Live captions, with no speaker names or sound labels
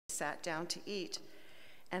sat down to eat,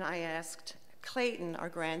 and I asked Clayton, our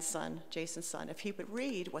grandson, Jason's son, if he would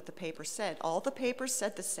read what the paper said. All the papers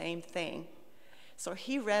said the same thing. So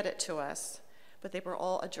he read it to us, but they were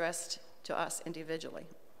all addressed to us individually.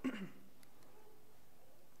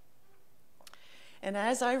 And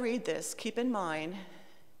as I read this, keep in mind,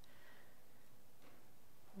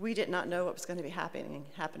 we did not know what was going to be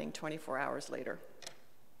happening 24 hours later.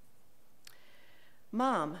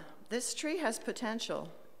 Mom, this tree has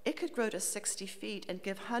potential. It could grow to 60 feet and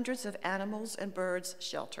give hundreds of animals and birds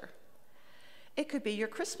shelter. It could be your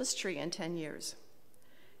Christmas tree in 10 years.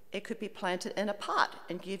 It could be planted in a pot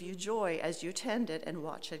and give you joy as you tend it and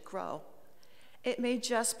watch it grow. It may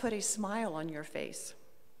just put a smile on your face.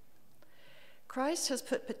 Christ has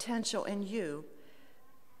put potential in you,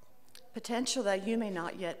 potential that you may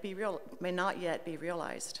not yet be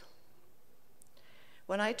realized.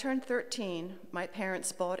 When I turned 13, my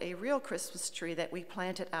parents bought a real Christmas tree that we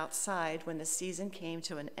planted outside when the season came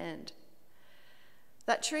to an end.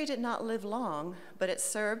 That tree did not live long, but it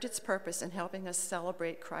served its purpose in helping us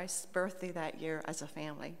celebrate Christ's birthday that year as a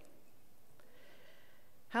family.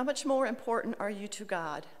 How much more important are you to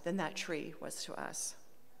God than that tree was to us?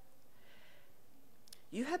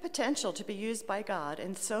 You have potential to be used by God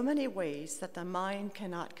in so many ways that the mind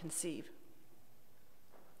cannot conceive.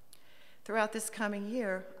 Throughout this coming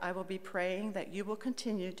year, I will be praying that you will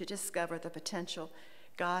continue to discover the potential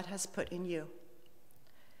God has put in you.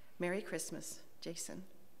 Merry Christmas, Jason.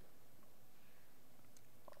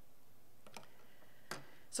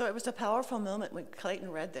 So it was a powerful moment when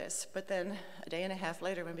Clayton read this, but then a day and a half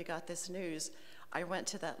later when we got this news, I went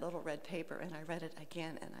to that little red paper and I read it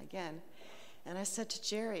again and again. And I said to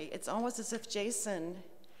Jerry, it's almost as if Jason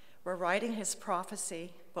were writing his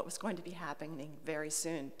prophecy, what was going to be happening very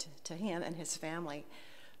soon to him and his family.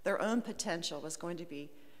 Their own potential was going to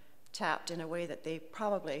be tapped in a way that they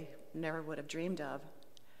probably never would have dreamed of.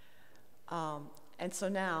 And so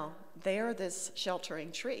now they are this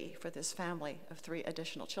sheltering tree for this family of 3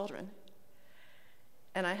 additional children.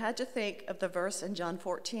 And I had to think of the verse in John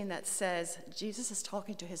 14 that says, Jesus is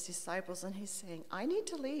talking to his disciples and he's saying, I need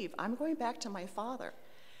to leave. I'm going back to my Father.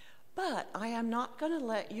 But I am not going to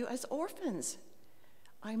let you as orphans.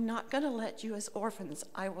 I'm not going to let you as orphans.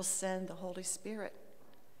 I will send the Holy Spirit.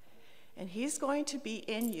 And he's going to be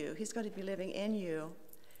in you. He's going to be living in you.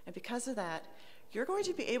 And because of that, you're going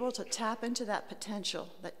to be able to tap into that potential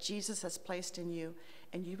that Jesus has placed in you,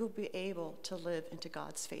 and you will be able to live into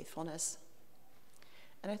God's faithfulness.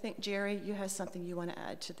 And I think, Jerry, you have something you want to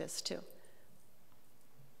add to this, too.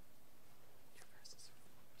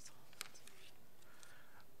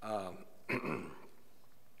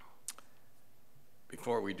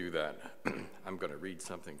 Before we do that, I'm going to read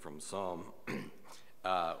something from Psalm.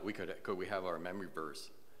 Could we have our memory verse?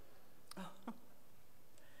 Oh.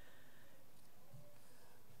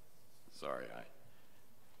 Sorry,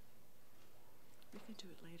 We can do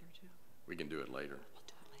it later, too. We can do it later.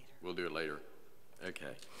 We'll do it later. We'll do it later.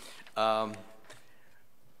 Okay.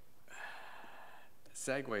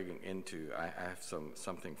 Segueing into, I have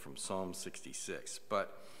something from Psalm 66,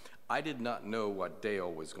 but I did not know what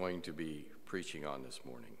Dale was going to be preaching on this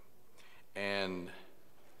morning. And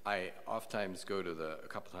I a couple times go to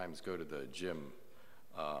the gym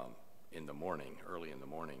in the morning, early in the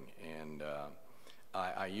morning, and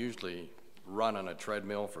I usually run on a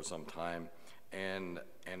treadmill for some time, and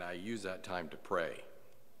I use that time to pray.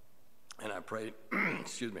 And I prayed,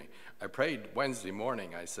 excuse me, I prayed Wednesday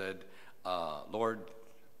morning. I said, Lord,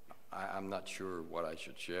 I'm not sure what I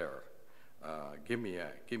should share. Give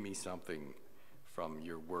me something from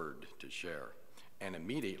your word to share. And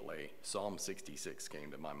immediately, Psalm 66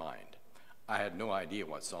 came to my mind. I had no idea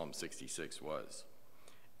what Psalm 66 was,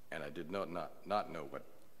 and I did not know what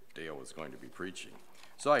Dale was going to be preaching.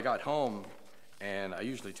 So I got home, and I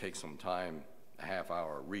usually take some time, a half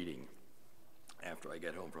hour reading after I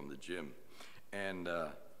get home from the gym. And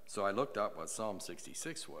so I looked up what Psalm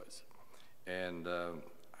 66 was. And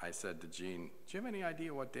I said to Jean, do you have any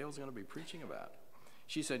idea what Dale's going to be preaching about?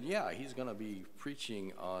 She said, yeah, he's going to be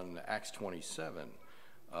preaching on Acts 27,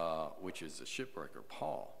 which is the shipwrecker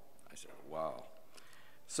Paul. I said, wow.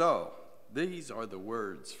 So these are the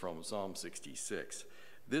words from Psalm 66.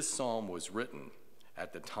 This psalm was written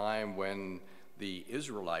at the time when the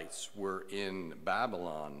Israelites were in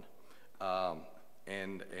Babylon,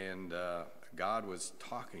 and God was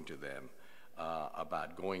talking to them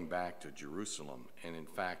about going back to Jerusalem. And in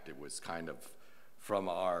fact, it was kind of from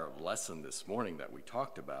our lesson this morning that we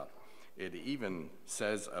talked about. It even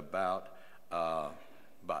says about the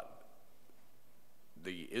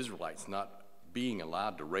Israelites not being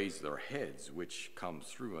allowed to raise their heads, which comes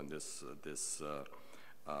through in this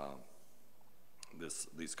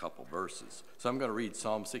these couple verses. So I'm going to read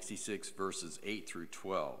Psalm 66, verses 8 through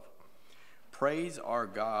 12. Praise our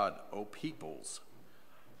God, O peoples.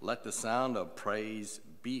 Let the sound of praise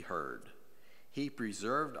be heard. He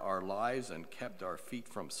preserved our lives and kept our feet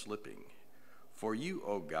from slipping. For you,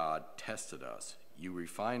 O God, tested us. You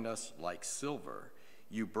refined us like silver.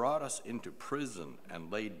 You brought us into prison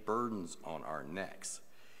and laid burdens on our necks.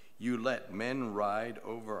 You let men ride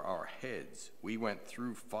over our heads. We went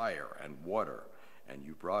through fire and water, and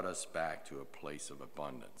you brought us back to a place of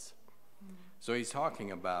abundance. So he's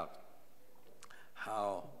talking about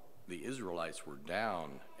how the Israelites were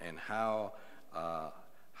down and how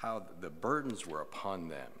the burdens were upon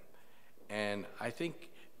them. And I think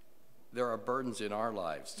there are burdens in our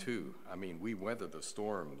lives too. I mean, we weather the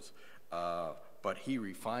storms, but he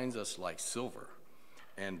refines us like silver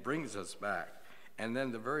and brings us back. And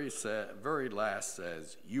then the very last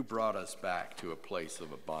says, you brought us back to a place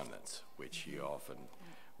of abundance, which he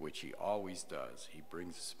always does. He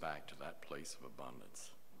brings us back to that place of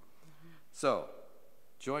abundance. So,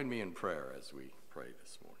 join me in prayer as we pray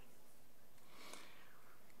this morning.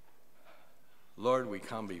 Lord, we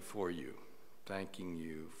come before you, thanking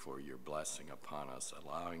you for your blessing upon us,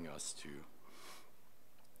 allowing us to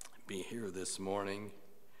be here this morning.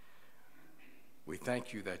 We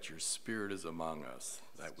thank you that your Spirit is among us,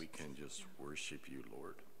 that we can just worship you,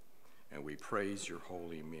 Lord. And we praise your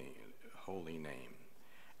holy name.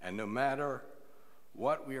 And no matter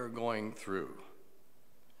what we are going through,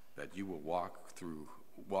 that you will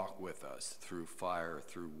walk with us through fire,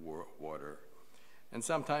 through water. And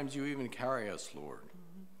sometimes you even carry us, Lord.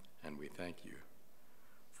 And we thank you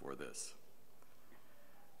for this.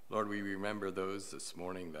 Lord, we remember those this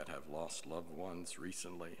morning that have lost loved ones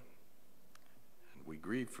recently. We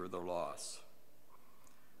grieve for the loss,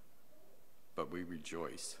 but we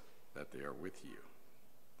rejoice that they are with you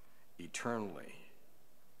eternally.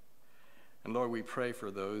 And Lord, we pray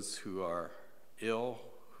for those who are ill,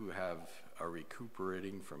 who are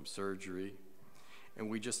recuperating from surgery,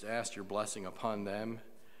 and we just ask your blessing upon them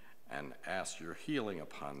and ask your healing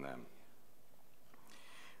upon them.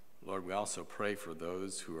 Lord, we also pray for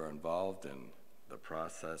those who are involved in the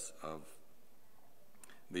process of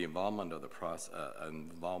the involvement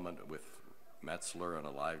with Metzler and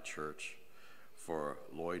Alive Church, for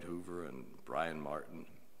Lloyd Hoover and Brian Martin,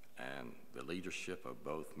 and the leadership of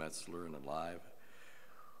both Metzler and Alive.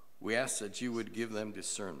 We ask that you would give them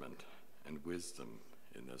discernment and wisdom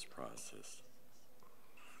in this process.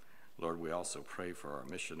 Lord, we also pray for our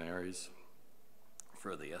missionaries,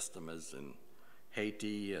 for the Estemas in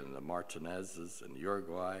Haiti and the Martinezes in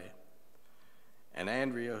Uruguay, and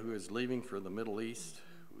Andrea, who is leaving for the Middle East.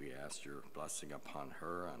 We ask your blessing upon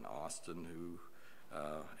her, and Austin, who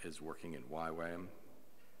is working in YWAM.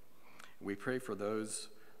 We pray for those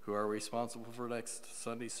who are responsible for next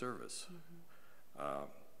Sunday service.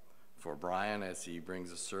 For Brian, as he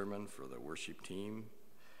brings a sermon, for the worship team,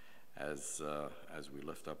 as we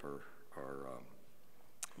lift up our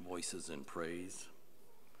voices in praise.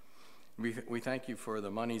 We thank you for the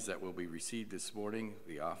monies that will be received this morning,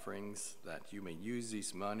 the offerings, that you may use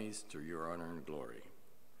these monies to your honor and glory.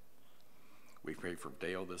 We pray for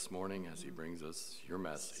Dale this morning as he brings us your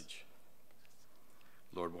message.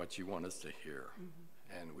 Lord, what you want us to hear.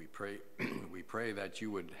 And we pray that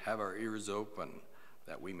you would have our ears open,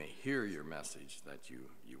 that we may hear your message that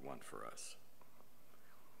you want for us.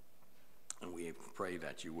 And we pray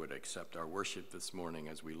that you would accept our worship this morning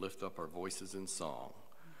as we lift up our voices in song.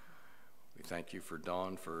 We thank you for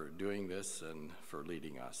Dawn for doing this and for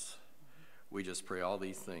leading us. We just pray all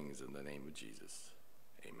these things in the name of Jesus.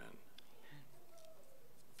 Amen.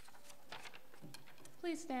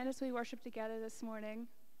 Please stand as we worship together this morning.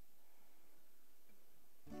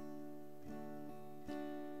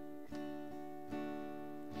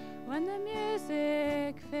 When the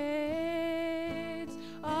music fades,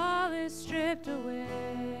 all is stripped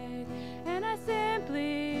away, and I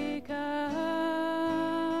simply come,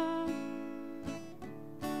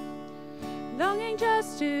 longing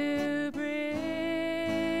just to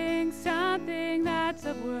bring something that's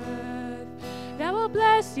of worth, that will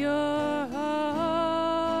bless your heart.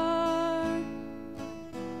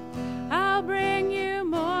 I'll bring you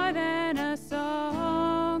more than a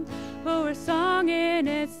song, for a song in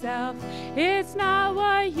itself, it's not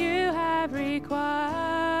what you have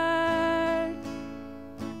required.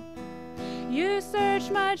 You search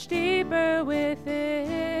much deeper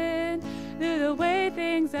within, through the way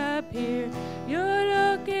things appear. You're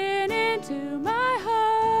looking into my heart.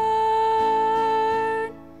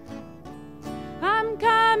 I'm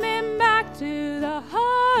coming back to the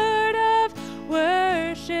heart of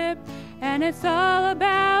worship, and it's all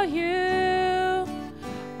about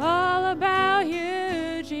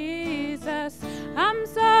you, Jesus. I'm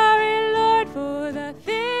sorry, Lord, for the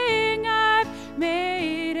thing I've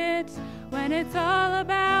made it. When it's all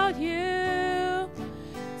about you,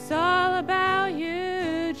 it's all about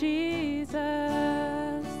you, Jesus.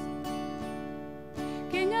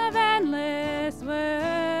 King of endless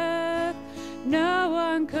worth, no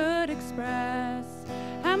one could express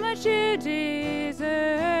how much you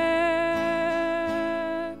deserve.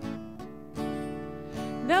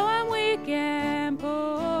 Though I'm weak and poor,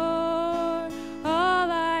 all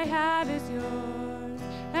I have is yours,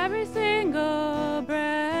 every single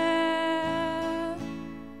breath.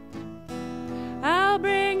 I'll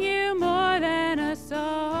bring you more than a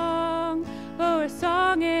song, or a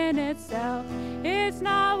song in itself. It's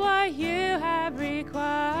not what you have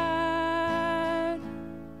required.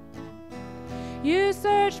 You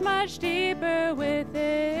search much deeper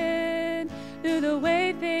within, through the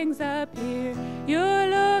way things appear. You're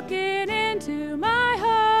looking into my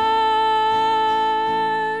heart.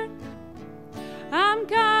 I'm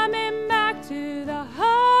coming back to the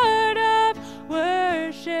heart of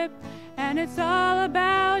worship, and it's all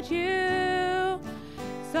about you.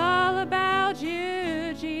 It's all about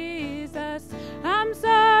you, Jesus. I'm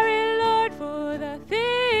sorry, Lord, for the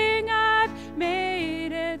thing I've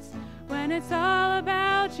made it. When it's all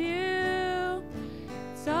about you,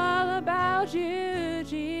 it's all about you,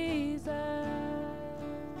 Jesus.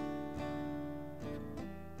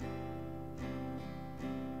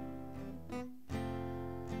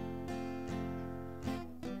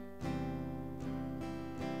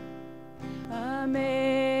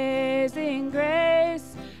 Amazing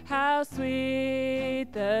grace, how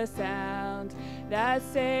sweet the sound that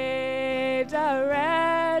saved a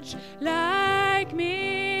wretch like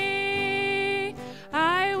me.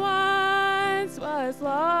 I once was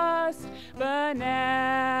lost, but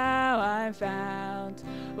now I'm found.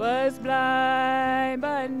 Was blind,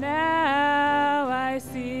 but now I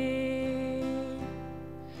see.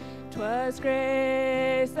 'Twas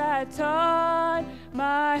grace that taught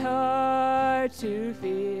my heart to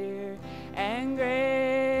fear, and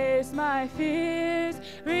grace my fears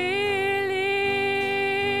relieved.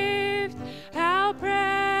 How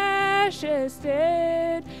precious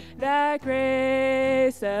did that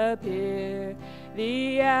grace appear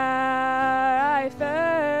the hour I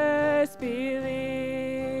first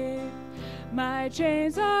believed. My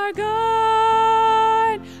chains are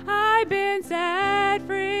gone, I've been set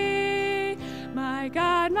free. My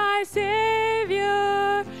God, my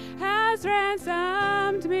Savior has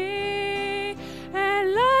ransomed me,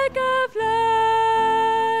 and like a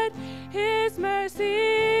flood, His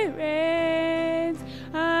mercy reigns.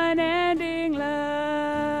 Unending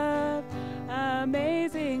love,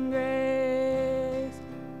 amazing grace.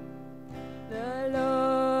 The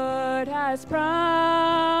Lord has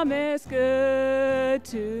promised good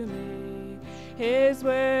to me. His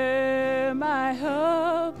word my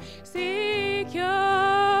hope secures.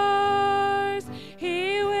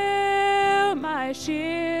 He will my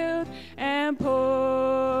shield and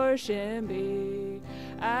portion be,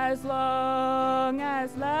 as long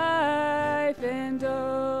as life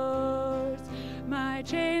endures. My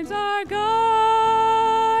chains are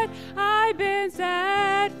gone, I've been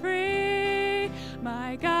set free.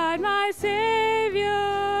 My God, my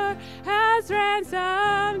Savior has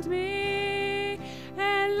ransomed me,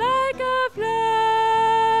 and like a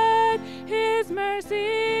flood, His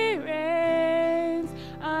mercy reigns.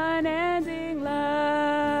 Unending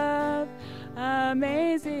love,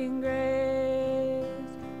 amazing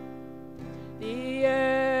grace. The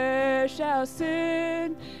earth shall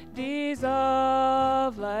soon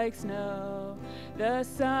dissolve like snow. The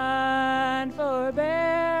sun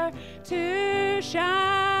forbear to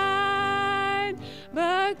shine,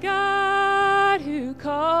 but God who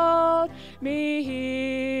called me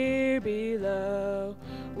here below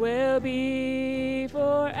will be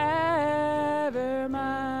forever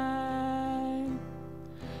mine,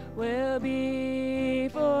 will be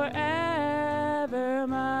forever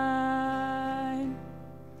mine.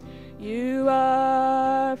 You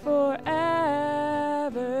are forever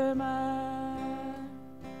mine.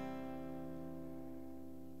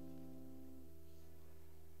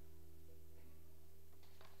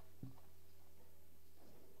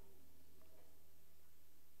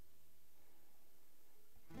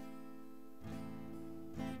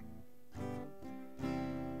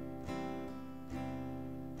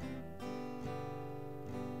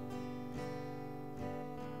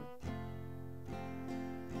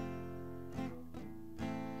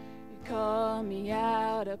 Call me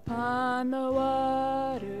out upon the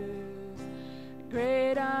waters,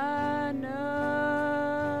 great unknown.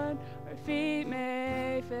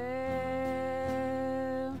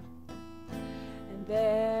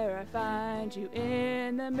 find you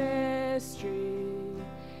in the mystery,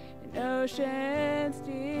 in oceans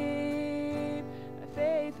deep, my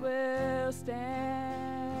faith will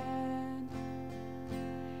stand.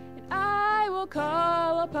 And I will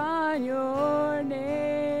call upon your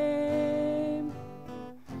name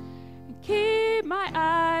and keep my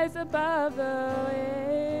eyes above the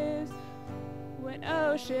waves. When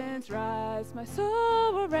oceans rise, my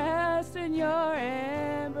soul will rest in your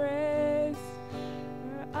embrace.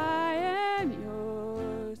 For I am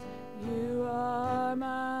yours, you are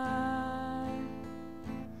mine.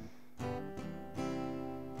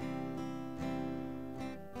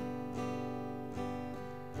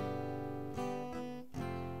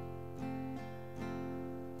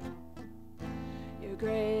 Your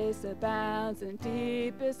grace abounds in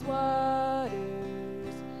deepest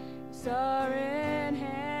waters. Sovereign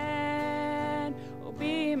hand will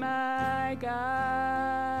be my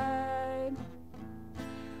guide.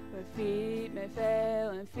 Where feet may fail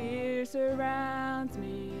and fear surrounds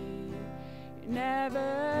me, you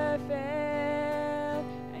never fail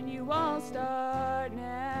and you won't start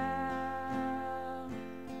now.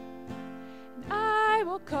 And I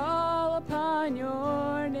will call upon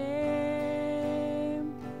your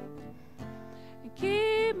name and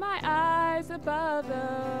keep my eyes above the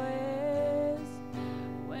waves.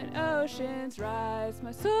 When oceans rise,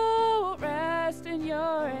 my soul will rest in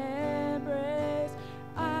your embrace.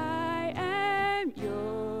 I am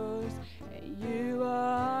yours, and you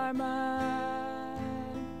are mine.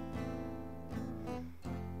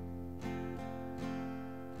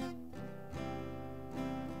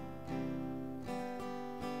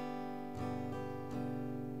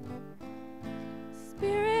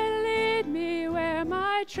 Spirit, lead me where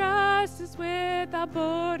my trust is without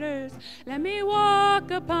borders. Let me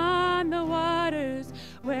walk upon the waters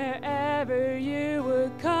wherever you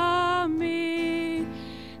would call me.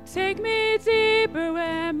 Take me deeper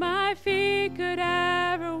where my feet could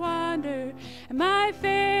ever wander, and my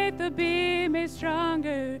faith will be made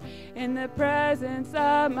stronger in the presence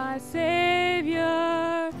of my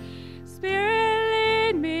Savior. Spirit,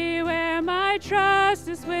 lead me where my trust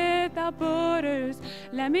is without borders.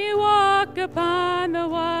 Let me walk upon the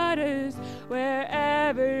waters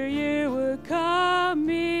wherever you would call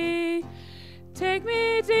me. Take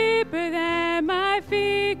me deeper than my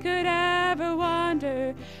feet could ever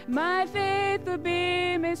wander. My faith will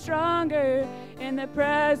be made stronger in the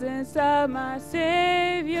presence of my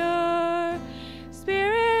Savior.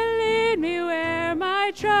 Spirit, lead me where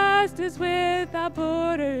my trust is without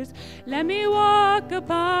borders. Let me walk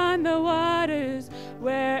upon the waters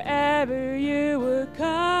wherever you would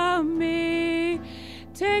call me.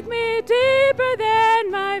 Take me deeper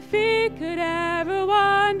than my feet could ever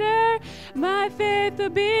wander. My faith will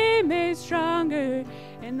be made stronger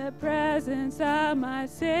in the presence of my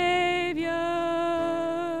Savior.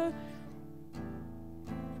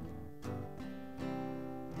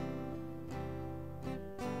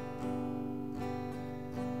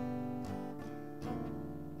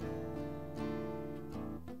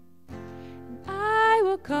 I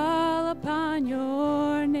will call upon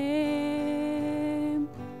your name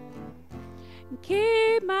and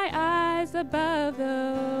keep my eyes above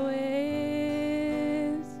the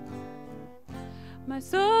waves. My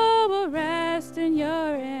soul will rest in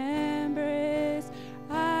your embrace.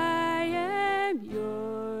 I am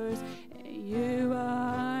yours, and you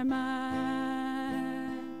are mine.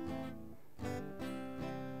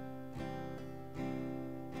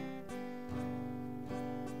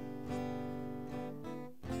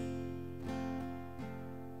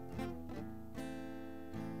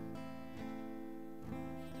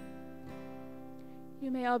 You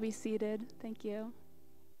may all be seated. Thank you.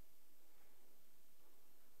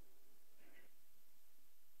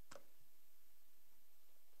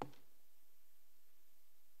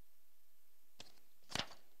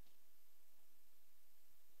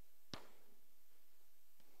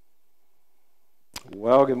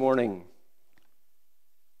 Well, good morning.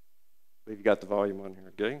 We've got the volume on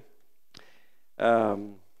here, okay?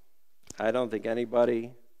 I don't think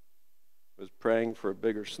anybody was praying for a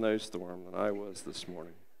bigger snowstorm than I was this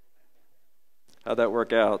morning. How'd that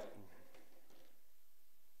work out?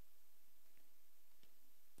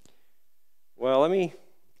 Well, let me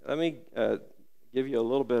give you a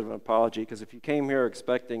little bit of an apology, because if you came here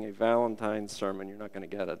expecting a Valentine's sermon, you're not going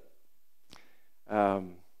to get it.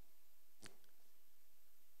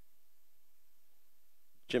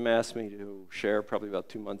 Jim asked me to share probably about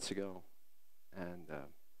 2 months ago, and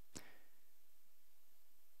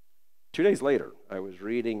 2 days later, I was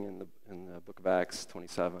reading in the book of Acts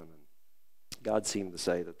 27, and God seemed to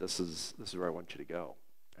say that this is where I want you to go.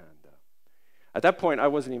 And At that point, I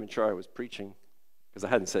wasn't even sure I was preaching because I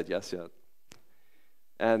hadn't said yes yet.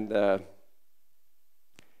 And I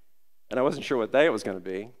wasn't sure what day it was going to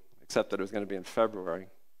be, except that it was going to be in February.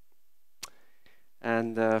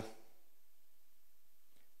 And I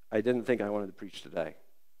didn't think I wanted to preach today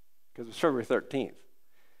because it was February 13th.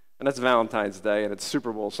 And that's Valentine's Day, and it's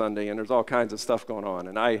Super Bowl Sunday, and there's all kinds of stuff going on.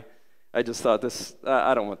 And I just thought,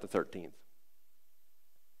 I don't want the 13th.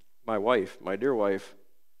 My wife, my dear wife,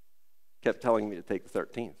 kept telling me to take the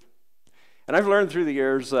 13th. And I've learned through the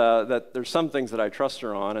years that there's some things that I trust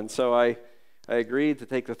her on, and so I agreed to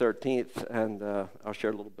take the 13th, and I'll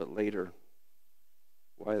share a little bit later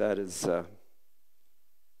why that is kind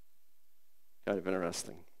of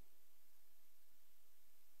interesting.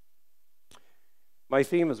 My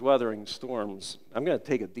theme is weathering storms. I'm going to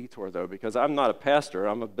take a detour, though, because I'm not a pastor.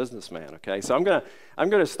 I'm a businessman, okay? So I'm going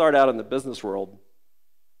to start out in the business world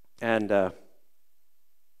and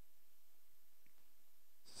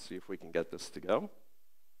see if we can get this to go.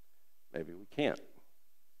 Maybe we can't.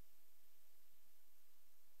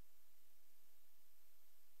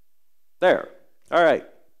 There. All right.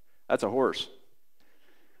 That's a horse.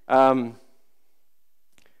 Many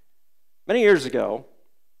years ago,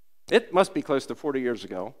 it must be close to 40 years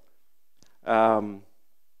ago, I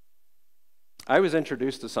was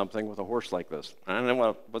introduced to something with a horse like this. I don't know,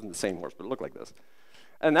 well, it wasn't the same horse, but it looked like this.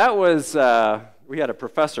 And that was, we had a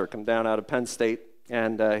professor come down out of Penn State,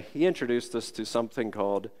 and he introduced us to something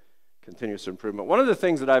called continuous improvement. One of the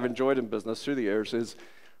things that I've enjoyed in business through the years is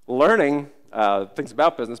learning things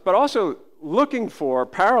about business, but also looking for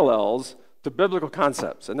parallels to biblical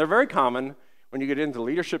concepts. And they're very common when you get into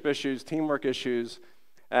leadership issues, teamwork issues,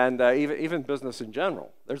 and even business in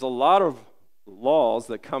general. There's a lot of laws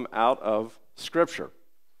that come out of Scripture.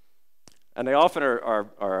 And they often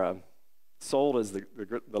are sold as the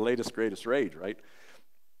latest, greatest rage, right?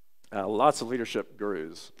 Lots of leadership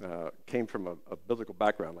gurus came from a biblical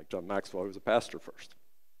background, like John Maxwell, who was a pastor first.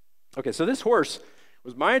 Okay, so this horse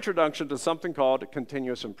was my introduction to something called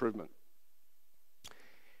continuous improvement.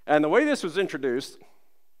 And the way this was introduced,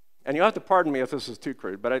 and you'll have to pardon me if this is too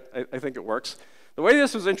crude, but I think it works. The way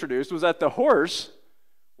this was introduced was that the horse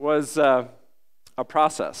was a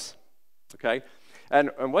process, okay? And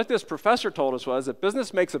what this professor told us was that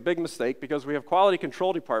business makes a big mistake because we have quality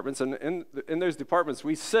control departments, and in those departments,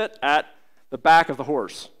 we sit at the back of the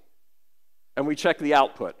horse, and we check the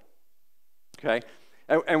output, okay?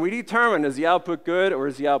 And we determine, is the output good or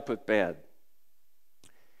is the output bad?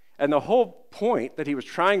 And the whole point that he was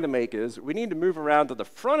trying to make is we need to move around to the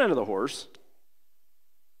front end of the horse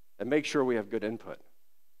and make sure we have good input.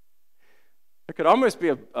 There could almost be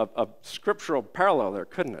a scriptural parallel there,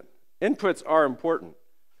 couldn't it? Inputs are important.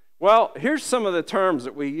 Well, here's some of the terms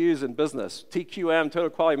that we use in business. TQM, total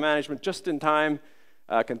quality management, just in time,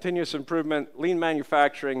 continuous improvement, lean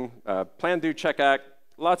manufacturing, plan, do, check, act,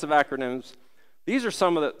 lots of acronyms. These are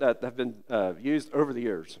some of that have been used over the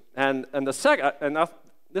years. And the second,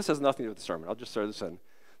 this has nothing to do with the sermon. I'll just throw this in.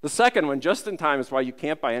 The second one, just in time, is why you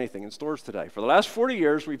can't buy anything in stores today. For the last 40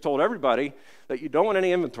 years, we've told everybody that you don't want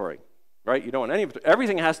any inventory, right? You don't want any inventory.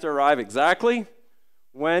 Everything has to arrive exactly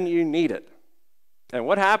when you need it. And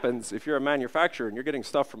what happens if you're a manufacturer and you're getting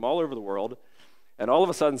stuff from all over the world, and all of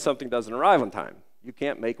a sudden something doesn't arrive on time? You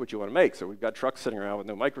can't make what you want to make. So we've got trucks sitting around with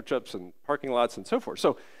no microchips and parking lots and so forth.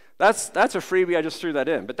 So that's a freebie. I just threw that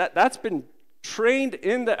in. But that's been trained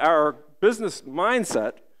into our business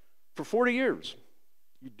mindset for 40 years.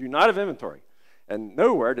 You do not have inventory. And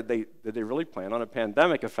nowhere did they really plan on a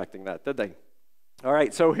pandemic affecting that, did they? All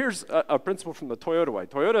right, so here's a principle from the Toyota way.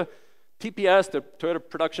 Toyota TPS, the Toyota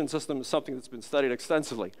Production System, is something that's been studied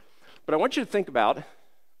extensively. But I want you to think about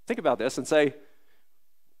this and say,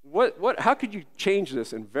 how could you change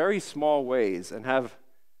this in very small ways and have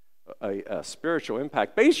a spiritual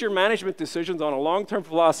impact? Base your management decisions on a long-term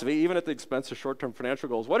philosophy, even at the expense of short-term financial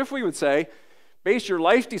goals. What if we would say, base your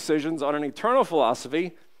life decisions on an eternal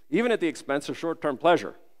philosophy, even at the expense of short-term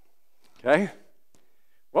pleasure? Okay?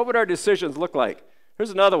 What would our decisions look like? Here's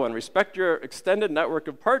another one. Respect your extended network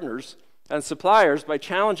of partners and suppliers by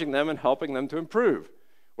challenging them and helping them to improve.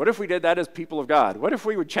 What if we did that as people of God? What if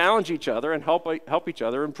we would challenge each other and help each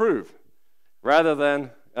other improve rather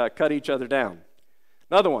than cut each other down?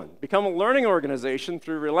 Another one. Become a learning organization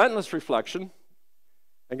through relentless reflection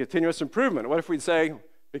and continuous improvement. What if we'd say,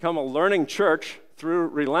 become a learning church through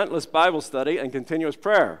relentless Bible study and continuous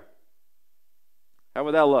prayer? How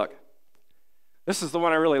would that look? This is the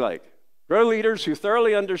one I really like. Grow leaders who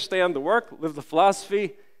thoroughly understand the work, live the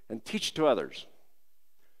philosophy, and teach to others.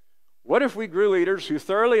 What if we grew leaders who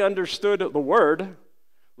thoroughly understood the Word,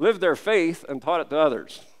 lived their faith, and taught it to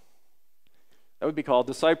others? That would be called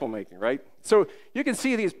disciple making, right? So you can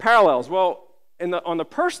see these parallels. Well, on the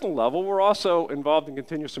personal level, we're also involved in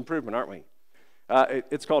continuous improvement, aren't we?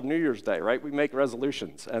 It's called New Year's Day, right? We make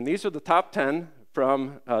resolutions. And these are the top 10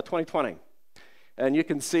 from 2020. And you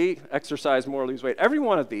can see exercise more, lose weight. Every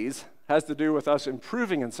one of these has to do with us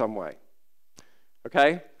improving in some way.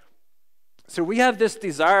 Okay? So we have this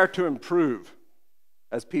desire to improve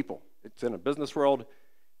as people. It's in a business world.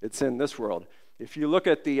 It's in this world. If you look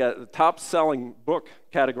at the top-selling book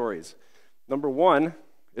categories, number 1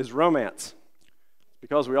 is romance,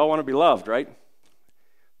 because we all want to be loved, right?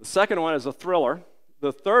 The second one is a thriller.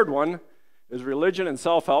 The third one is religion and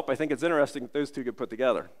self-help. I think it's interesting that those two get put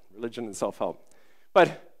together, religion and self-help.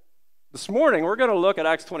 But this morning, we're going to look at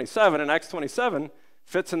Acts 27, and Acts 27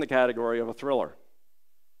 fits in the category of a thriller.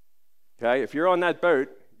 Okay? If you're on that boat,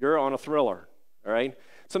 you're on a thriller, all right?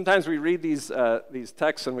 Sometimes we read these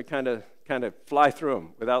texts and we kind of fly through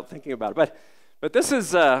them without thinking about it. But this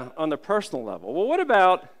is on the personal level. Well, what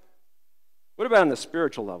about on the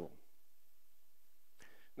spiritual level?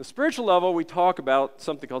 On the spiritual level, we talk about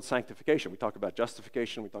something called sanctification. We talk about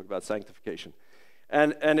justification. We talk about sanctification.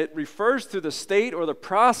 And it refers to the state or the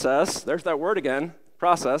process, there's that word again,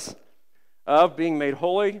 process, of being made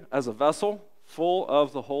holy as a vessel full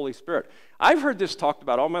of the Holy Spirit. I've heard this talked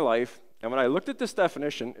about all my life. And when I looked at this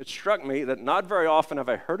definition, it struck me that not very often have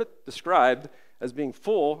I heard it described as being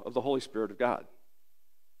full of the Holy Spirit of God.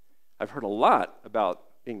 I've heard a lot about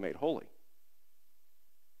being made holy.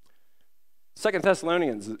 2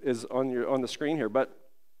 Thessalonians is on the screen here, but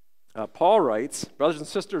Paul writes, brothers and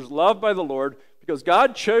sisters, loved by the Lord, because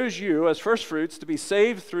God chose you as firstfruits to be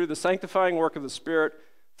saved through the sanctifying work of the Spirit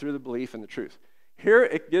through the belief in the truth. Here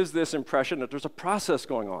it gives this impression that there's a process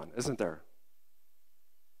going on, isn't there?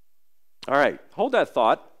 All right, hold that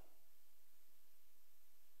thought.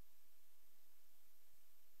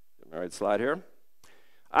 Get my right slide here.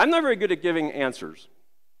 I'm not very good at giving answers.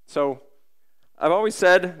 So I've always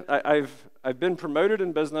said I've been promoted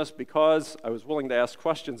in business because I was willing to ask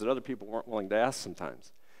questions that other people weren't willing to ask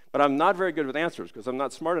sometimes. But I'm not very good with answers because I'm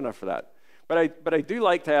not smart enough for that. But I do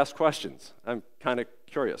like to ask questions. I'm kind of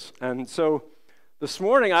curious. And so this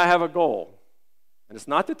morning I have a goal. And it's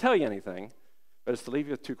not to tell you anything, but it's to leave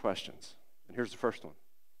you with 2 questions. And here's the first one.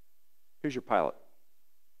 Who's your pilot?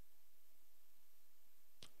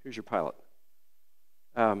 Who's your pilot?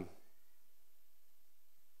 We're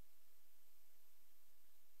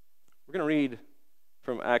going to read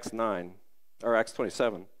from Acts 9, or Acts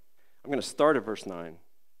 27. I'm going to start at verse 9.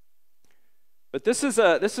 But this is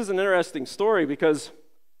an interesting story because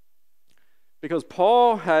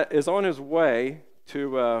Paul is on his way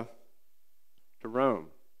to Rome,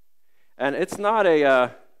 and it's not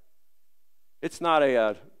a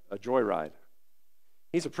joyride.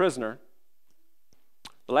 He's a prisoner.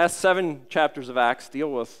 The last 7 chapters of Acts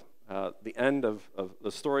deal with the end of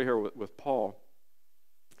the story here with Paul.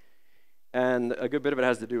 And a good bit of it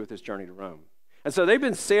has to do with his journey to Rome. And so they've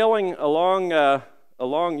been sailing along,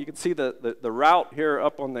 you can see the route here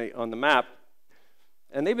up on the map.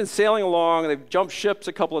 And they've been sailing along. They've jumped ships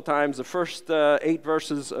a couple of times. The first 8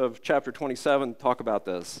 verses of chapter 27 talk about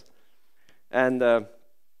this. And they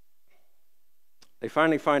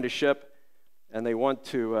finally find a ship, and they want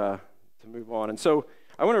to move on. And so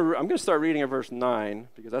I'm going to start reading at verse 9,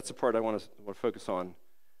 because that's the part I want to focus on.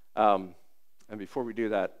 And before we do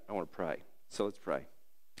that, I want to pray. So let's pray.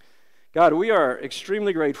 God, we are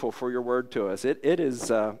extremely grateful for your word to us. It is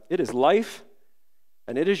life,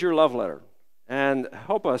 and it is your love letter. And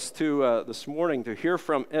help us to this morning to hear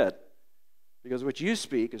from it, because what you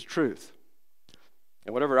speak is truth.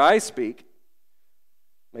 And whatever I speak,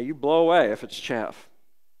 may you blow away if it's chaff.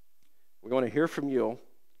 We want to hear from you, and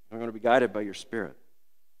we're going to be guided by your Spirit.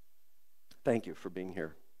 Thank you for being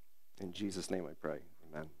here. In Jesus' name I pray.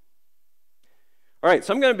 Amen. All right,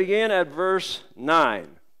 so I'm going to begin at verse 9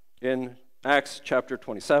 in Acts chapter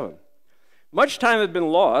 27. Much time had been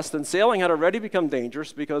lost, and sailing had already become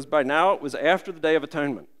dangerous, because by now it was after the Day of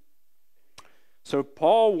Atonement. So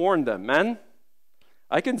Paul warned them, men,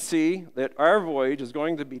 I can see that our voyage is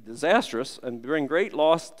going to be disastrous and bring great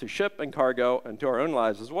loss to ship and cargo and to our own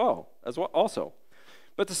lives as well also.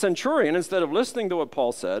 But the centurion, instead of listening to what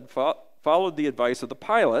Paul said, followed the advice of the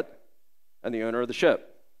pilot and the owner of the ship.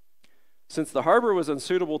 Since the harbor was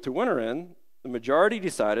unsuitable to winter in, the majority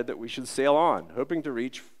decided that we should sail on, hoping to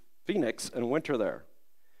reach Phoenix and winter there.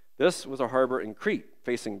 This was a harbor in Crete,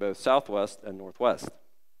 facing both southwest and northwest.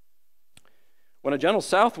 When a gentle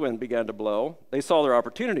south wind began to blow, they saw their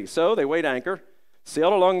opportunity. So they weighed anchor,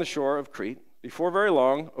 sailed along the shore of Crete. Before very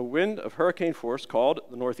long, a wind of hurricane force, called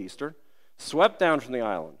the northeaster, swept down from the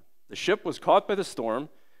island. The ship was caught by the storm,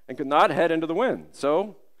 and could not head into the wind.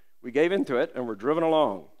 So we gave into it and were driven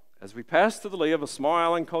along. As we passed to the lee of a small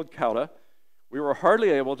island called Cauda, we were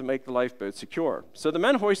hardly able to make the lifeboat secure. So the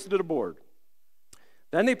men hoisted it aboard.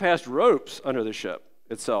 Then they passed ropes under the ship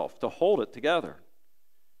itself to hold it together,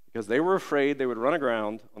 because they were afraid they would run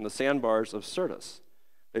aground on the sandbars of Syrtis.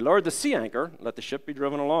 They lowered the sea anchor and let the ship be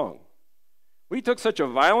driven along. We took such a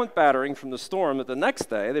violent battering from the storm that the next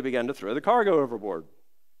day they began to throw the cargo overboard.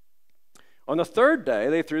 On the third day,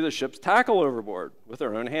 they threw the ship's tackle overboard with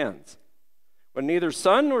their own hands. When neither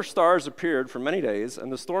sun nor stars appeared for many days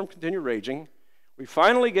and the storm continued raging, we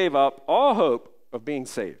finally gave up all hope of being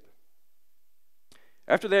saved.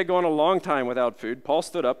 After they had gone a long time without food, Paul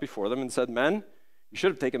stood up before them and said, "Men, you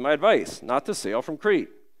should have taken my advice, not to sail from Crete.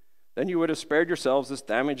 Then you would have spared yourselves this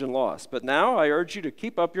damage and loss. But now I urge you to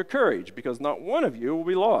keep up your courage, because not one of you will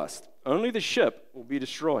be lost. Only the ship will be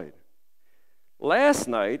destroyed. Last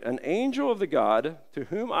night, an angel of the God to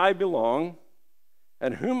whom I belong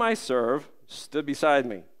and whom I serve stood beside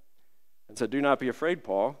me and said, 'Do not be afraid,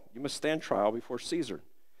 Paul. You must stand trial before Caesar.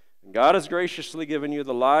 And God has graciously given you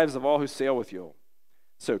the lives of all who sail with you.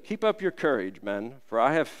 So keep up your courage, men, for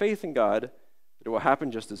I have faith in God that it will happen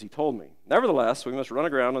just as he told me. Nevertheless, we must run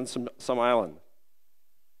aground on some island.'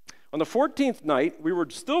 On the 14th night, we were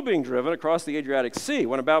still being driven across the Adriatic Sea,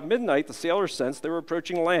 when about midnight the sailors sensed they were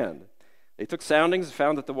approaching land. They took soundings and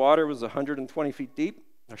found that the water was 120 feet deep.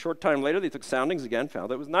 A short time later, they took soundings again, found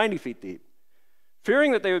that it was 90 feet deep.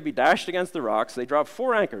 Fearing that they would be dashed against the rocks, they dropped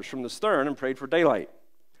 4 anchors from the stern and prayed for daylight.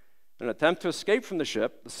 In an attempt to escape from the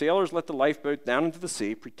ship, the sailors let the lifeboat down into the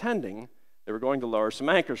sea, pretending they were going to lower some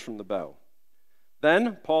anchors from the bow.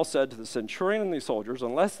 Then Paul said to the centurion and the soldiers,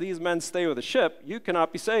 'Unless these men stay with the ship, you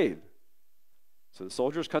cannot be saved.' So the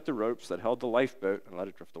soldiers cut the ropes that held the lifeboat and let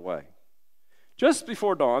it drift away. Just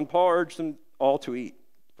before dawn, Paul urged them all to eat.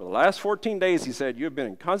 'For the last 14 days, he said, you have been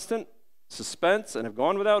in constant suspense and have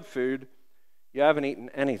gone without food. You haven't eaten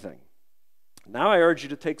anything. Now I urge you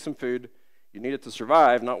to take some food. You need it to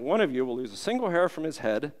survive. Not one of you will lose a single hair from his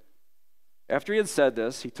head.' After he had said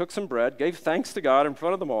this, he took some bread, gave thanks to God in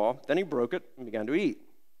front of them all. Then he broke it and began to eat.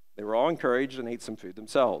 They were all encouraged and ate some food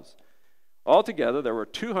themselves. Altogether, there were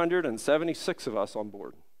 276 of us on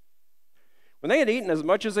board. When they had eaten as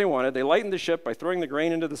much as they wanted, they lightened the ship by throwing the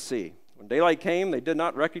grain into the sea. When daylight came, they did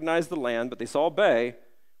not recognize the land, but they saw a bay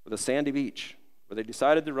with a sandy beach, where they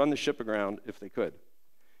decided to run the ship aground if they could.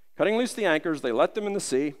 Cutting loose the anchors, they let them in the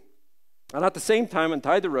sea, and at the same time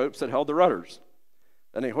untied the ropes that held the rudders.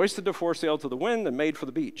 Then they hoisted the foresail to the wind and made for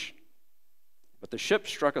the beach. But the ship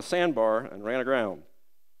struck a sandbar and ran aground.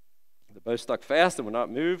 The boat stuck fast and would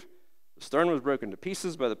not move. The stern was broken to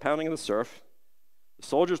pieces by the pounding of the surf. The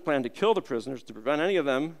soldiers planned to kill the prisoners to prevent any of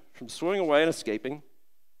them from swimming away and escaping.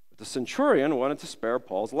 But the centurion wanted to spare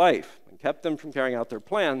Paul's life and kept them from carrying out their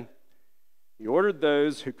plan. He ordered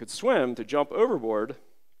those who could swim to jump overboard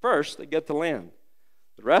first to get to land.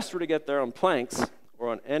 The rest were to get there on planks or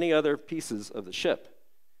on any other pieces of the ship.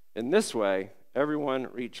 In this way,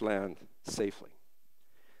 everyone reached land safely."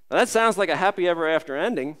 Now that sounds like a happy ever after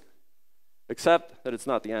ending, except that it's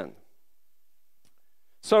not the end.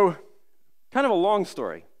 So, kind of a long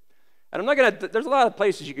story. And I'm not going to, there's a lot of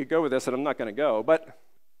places you could go with this, and I'm not going to go, but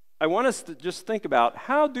I want us to just think about,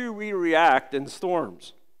 how do we react in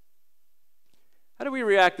storms? How do we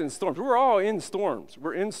react in storms? We're all in storms.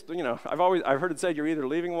 We're in, I've heard it said you're either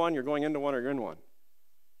leaving one, you're going into one, or you're in one.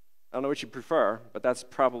 I don't know which you prefer, but that's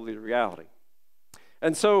probably the reality.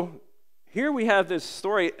 And so here we have this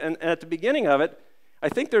story, and at the beginning of it, I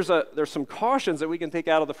think there's some cautions that we can take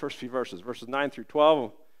out of the first few verses 9 through 12.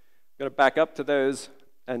 I'm going to back up to those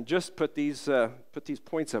and just put these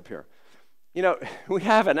points up here. You know, we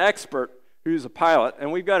have an expert who's a pilot,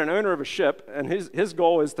 and we've got an owner of a ship, and his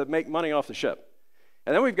goal is to make money off the ship.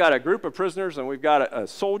 And then we've got a group of prisoners, and we've got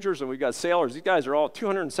soldiers, and we've got sailors. These guys are all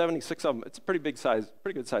 276 of them. It's a pretty good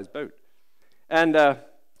sized boat. And the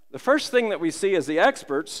first thing that we see is the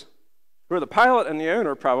experts, who are the pilot and the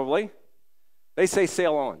owner probably, they say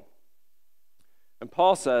sail on. And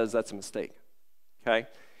Paul says that's a mistake. Okay?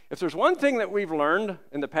 If there's one thing that we've learned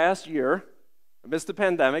in the past year, amidst the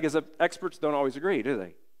pandemic, is that experts don't always agree, do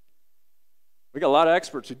they? We got a lot of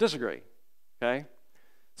experts who disagree. Okay?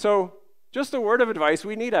 So, just a word of advice,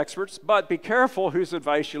 we need experts, but be careful whose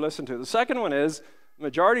advice you listen to. The second one is, the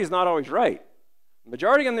majority is not always right. The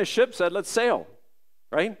majority on this ship said, let's sail,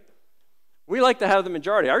 right? We like to have the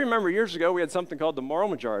majority. I remember years ago we had something called the moral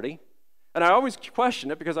majority, and I always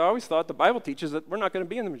questioned it because I always thought the Bible teaches that we're not going to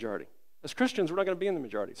be in the majority. As Christians, we're not going to be in the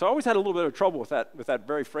majority. So I always had a little bit of trouble with that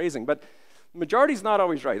very phrasing, but the majority is not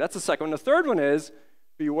always right. That's the second one. The third one is,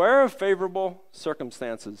 beware of favorable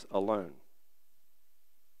circumstances alone.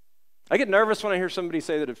 I get nervous when I hear somebody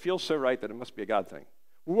say that it feels so right that it must be a God thing.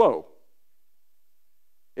 Whoa.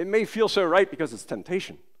 It may feel so right because it's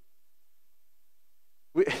temptation.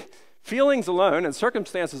 Feelings alone and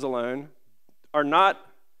circumstances alone are not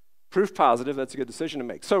proof positive that's a good decision to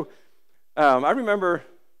make. So I remember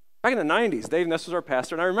back in the 90s, Dave Ness was our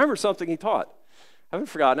pastor, and I remember something he taught. I haven't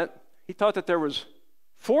forgotten it. He taught that there was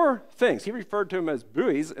 4 things. He referred to them as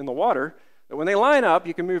buoys in the water, that when they line up,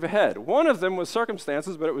 you can move ahead. One of them was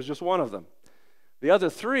circumstances, but it was just one of them. The other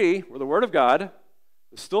 3 were the Word of God,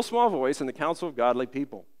 the still small voice, and the counsel of godly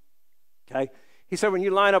people. Okay? He said when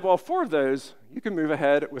you line up all 4 of those, you can move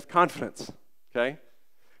ahead with confidence. Okay?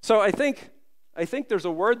 So I think there's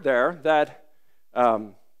a word there that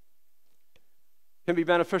can be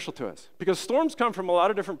beneficial to us, because storms come from a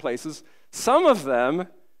lot of different places. Some of them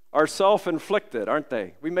are self-inflicted, aren't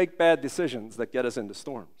they? We make bad decisions that get us into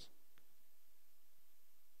storms.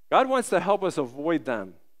 God wants to help us avoid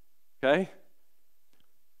them, okay?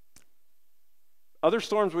 Other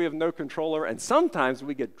storms we have no control over, and sometimes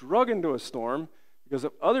we get drug into a storm because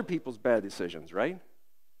of other people's bad decisions, right?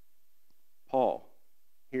 Paul,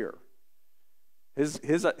 here.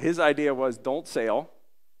 His idea was don't sail,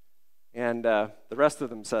 and the rest of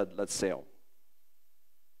them said, let's sail.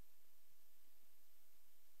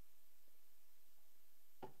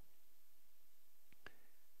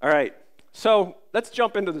 All right, so let's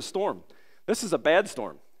jump into the storm. This is a bad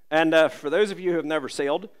storm. And for those of you who have never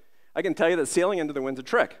sailed, I can tell you that sailing into the wind's a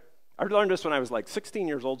trick. I learned this when I was like 16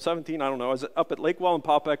 years old, 17, I don't know. I was up at Lake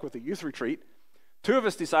Wallenpaupack with a youth retreat. 2 of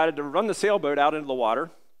us decided to run the sailboat out into the water.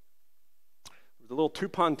 It was a little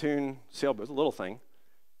 2-pontoon sailboat, it was a little thing.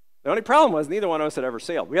 The only problem was neither one of us had ever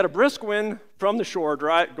sailed. We had a brisk wind from the shore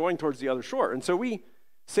going towards the other shore. And so we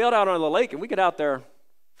sailed out on the lake, and we get out there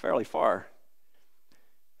fairly far.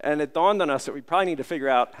 And it dawned on us that we probably need to figure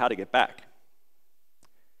out how to get back.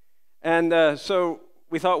 And so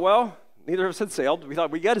we thought, well, neither of us had sailed. We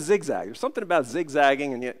thought, we got to zigzag. There's something about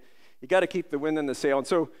zigzagging, and you got to keep the wind in the sail. And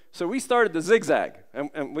so we started the zigzag,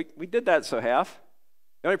 and we did that so half.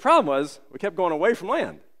 The only problem was we kept going away from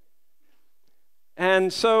land.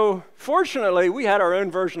 And so fortunately, we had our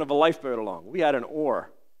own version of a lifeboat along. We had an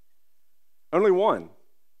oar. Only one,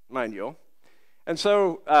 mind you. And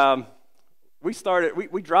so we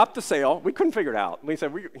dropped the sail. We couldn't figure it out. We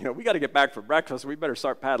said, we got to get back for breakfast. We better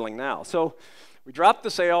start paddling now. So we dropped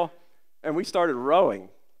the sail, and we started rowing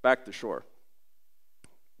back to shore.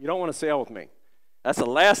 You don't want to sail with me. That's the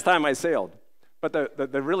last time I sailed. But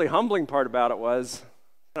the really humbling part about it was,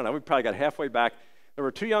 I don't know, we probably got halfway back. There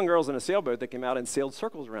were 2 young girls in a sailboat that came out and sailed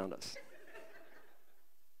circles around us.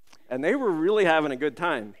 And they were really having a good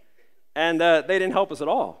time. And they didn't help us at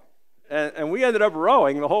all. And we ended up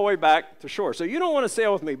rowing the whole way back to shore. So you don't want to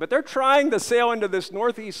sail with me, but they're trying to sail into this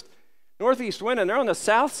northeast wind, and they're on the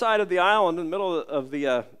south side of the island in the middle of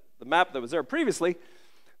the map that was there previously.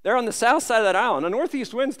 They're on the south side of that island. The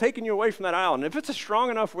northeast wind's taking you away from that island. And if it's a strong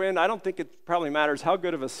enough wind, I don't think it probably matters how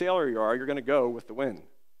good of a sailor you are, you're going to go with the wind.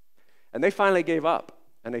 And they finally gave up,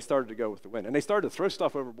 and they started to go with the wind. And they started to throw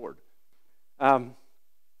stuff overboard. You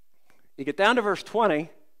get down to verse 20,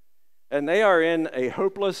 and they are in a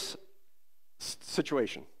hopeless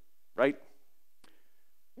situation, right?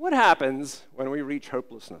 What happens when we reach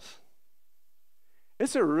hopelessness?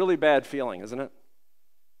 It's a really bad feeling, isn't it?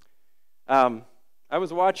 I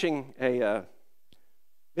was watching a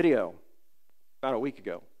video about a week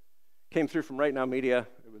ago. Came through from Right Now Media.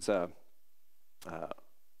 It was a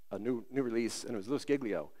new release, and it was Louis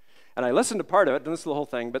Giglio. And I listened to part of it, didn't listen to the whole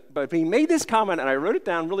thing, but he made this comment, and I wrote it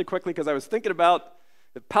down really quickly because I was thinking about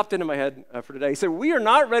it. Popped into my head for today. He said, we are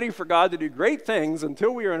not ready for God to do great things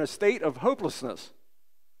until we are in a state of hopelessness.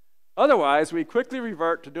 Otherwise, we quickly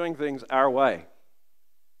revert to doing things our way.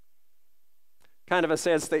 Kind of a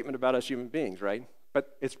sad statement about us human beings, right?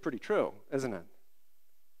 But it's pretty true, isn't it?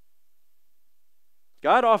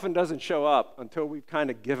 God often doesn't show up until we've kind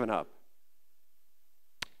of given up.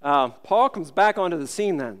 Paul comes back onto the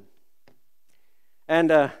scene then.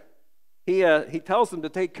 And he tells them to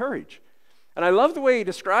take courage. And I love the way he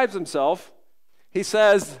describes himself. He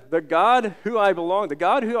says, the God who I belong,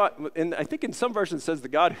 I think in some versions it says the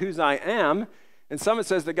God whose I am, in some it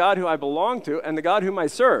says the God who I belong to, and the God whom I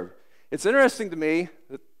serve. It's interesting to me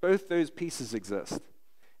that both those pieces exist.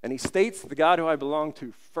 And he states the God who I belong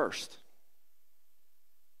to first.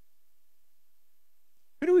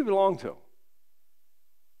 Who do we belong to?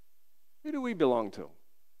 Who do we belong to?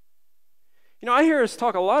 You know, I hear us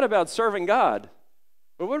talk a lot about serving God.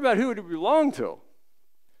 But what about who do we belong to?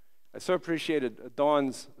 I so appreciated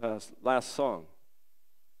Dawn's last song.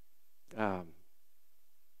 The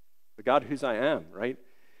God whose I am, right?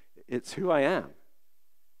 It's who I am.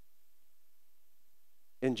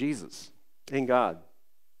 in Jesus, in God.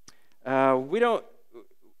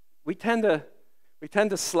 We tend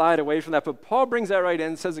to slide away from that, but Paul brings that right in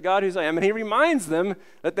and says, the God whose I am, and he reminds them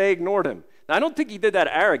that they ignored him. Now, I don't think he did that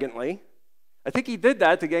arrogantly. I think he did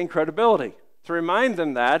that to gain credibility, to remind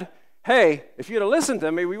them that, hey, if you'd have listened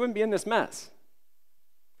to me, we wouldn't be in this mess.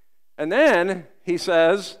 And then he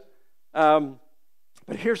says,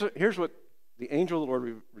 but here's what the angel of the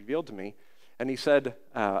Lord revealed to me, and he said,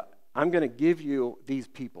 I'm going to give you these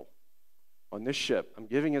people on this ship. I'm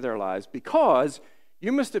giving you their lives because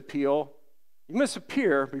you must appear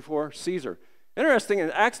before Caesar. Interesting,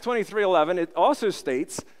 in Acts 23:11, it also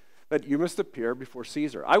states that you must appear before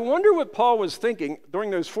Caesar. I wonder what Paul was thinking during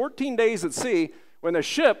those 14 days at sea when the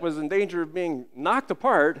ship was in danger of being knocked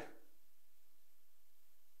apart.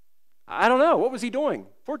 I don't know. What was he doing?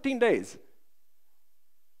 14 days.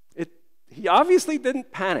 He obviously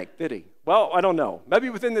didn't panic, did he? Well, I don't know. Maybe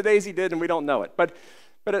within the days he did, and we don't know it. But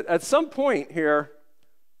at some point here,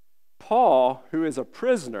 Paul, who is a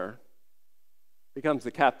prisoner, becomes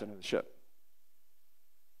the captain of the ship.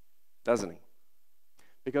 Doesn't he?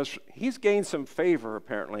 Because he's gained some favor,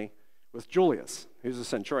 apparently, with Julius, who's a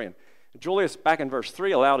centurion. Julius, back in verse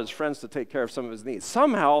 3, allowed his friends to take care of some of his needs.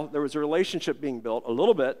 Somehow, there was a relationship being built a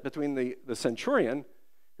little bit between the centurion,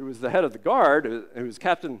 who was the head of the guard, who was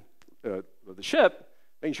captain of the ship,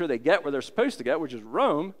 making sure they get where they're supposed to get, which is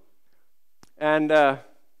Rome. And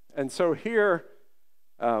so here,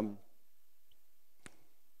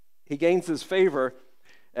 he gains his favor,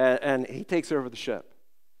 and he takes over the ship.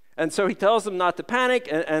 And so he tells them not to panic,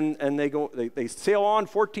 and they sail on.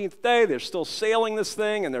 14th day, they're still sailing this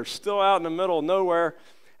thing, and they're still out in the middle of nowhere,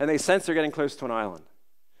 and they sense they're getting close to an island.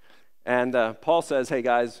 And Paul says, hey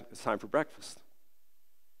guys, it's time for breakfast.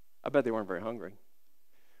 I bet they weren't very hungry.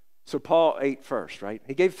 So Paul ate first, right?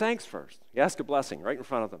 He gave thanks first. He asked a blessing right in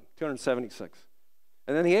front of them, 276.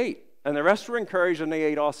 And then he ate, and the rest were encouraged, and they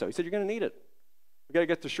ate also. He said, you're going to need it. We've got to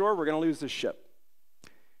get to shore. We're going to lose this ship.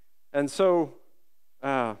 And so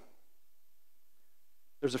there's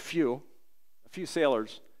a few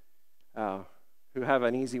sailors who have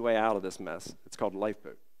an easy way out of this mess. It's called a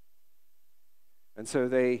lifeboat. And so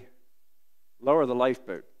they lower the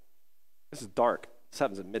lifeboat. This is dark. This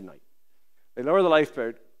happens at midnight. They lower the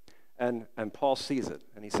lifeboat, and Paul sees it.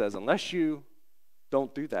 And he says, unless you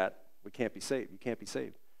don't do that, we can't be saved. You can't be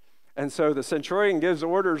saved. And so the centurion gives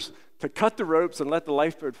orders to cut the ropes and let the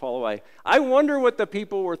lifeboat fall away. I wonder what the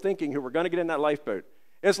people were thinking who were going to get in that lifeboat.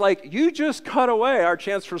 It's like, you just cut away our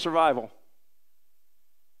chance for survival.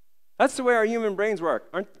 That's the way our human brains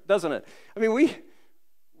work, doesn't it? I mean,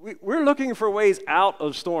 we're looking for ways out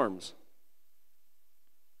of storms.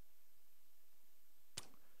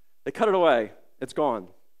 They cut it away. It's gone.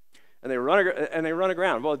 And they run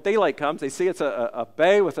aground. Well, daylight comes. They see it's a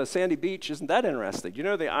bay with a sandy beach. Isn't that interesting? You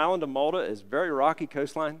know the island of Malta is very rocky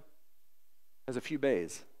coastline? Has a few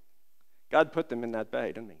bays. God put them in that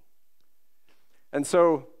bay, didn't he? And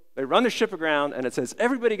so they run the ship aground, and it says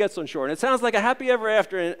everybody gets on shore. And it sounds like a happy ever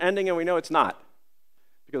after ending, and we know it's not.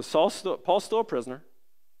 Because Paul's still a prisoner.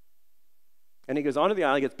 And he goes onto the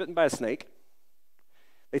island, gets bitten by a snake.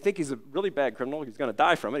 They think he's a really bad criminal. He's going to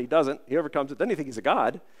die from it. He doesn't. He overcomes it. Then they think he's a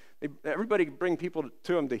god. Everybody bring people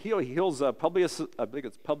to him to heal. He heals Publius. I think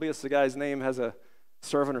it's Publius, the guy's name, has a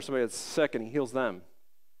servant or somebody that's sick, and he heals them.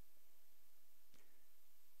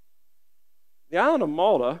 The island of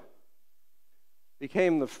Malta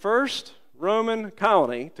became the first Roman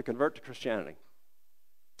colony to convert to Christianity.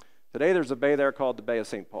 Today there's a bay there called the Bay of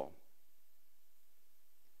St. Paul.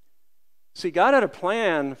 See, God had a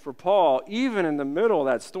plan for Paul even in the middle of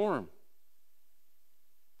that storm.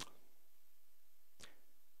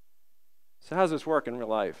 So how's this work in real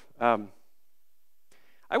life? I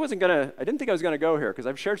didn't think I was going to go here because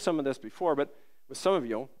I've shared some of this before, but with some of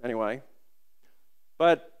you anyway.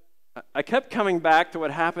 But I kept coming back to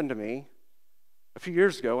what happened to me a few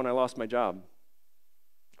years ago when I lost my job.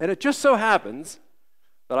 And it just so happens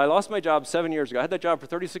that I lost my job 7 years ago. I had that job for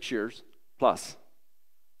 36 years plus.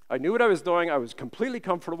 I knew what I was doing. I was completely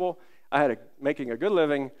comfortable. I had making a good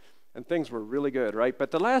living, and things were really good, right?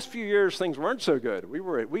 But the last few years, things weren't so good.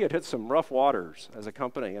 We had hit some rough waters as a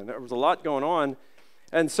company, and there was a lot going on.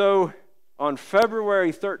 And so on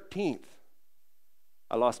February 13th,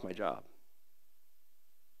 I lost my job.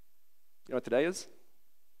 You know what today is?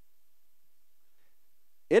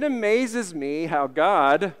 It amazes me how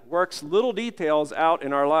God works little details out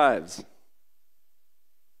in our lives.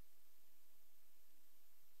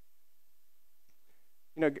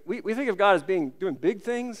 You know, we think of God as doing big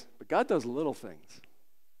things, but God does little things.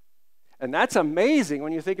 And that's amazing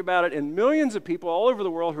when you think about it in millions of people all over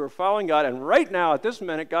the world who are following God, and right now, at this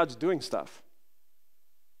minute, God's doing stuff.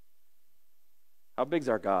 How big's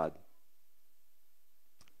our God?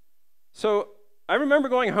 So I remember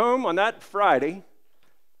going home on that Friday.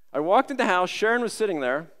 I walked into the house. Sharon was sitting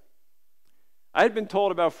there. I had been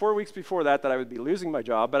told about 4 weeks before that I would be losing my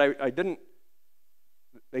job, but I didn't.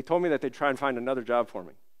 They told me that they'd try and find another job for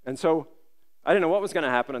me. And so I didn't know what was going to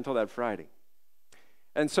happen until that Friday.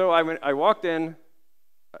 And so I walked in.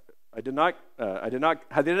 They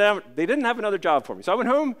didn't have another job for me. So I went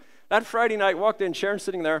home that Friday night, walked in, Sharon's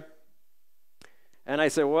sitting there. And I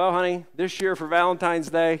said, well, honey, this year for Valentine's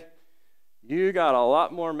Day, you got a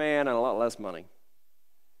lot more man and a lot less money.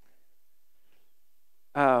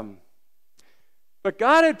 But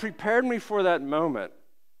God had prepared me for that moment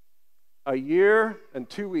a year and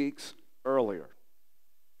 2 weeks earlier,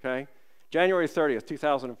 okay? January 30th,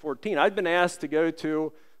 2014. I'd been asked to go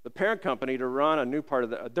to the parent company to run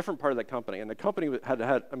a different part of that company. And the company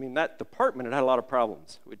that department had a lot of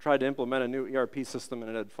problems. We tried to implement a new ERP system,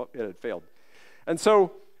 and it had failed. And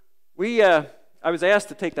so I was asked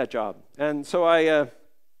to take that job. And so I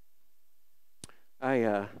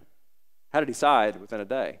had to decide within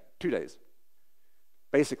 2 days.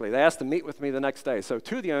 Basically, they asked to meet with me the next day. So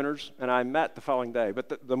 2 of the owners and I met the following day.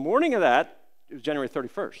 But the morning of that, it was January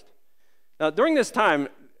 31st. Now, during this time,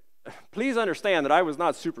 please understand that I was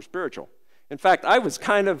not super spiritual. In fact, I was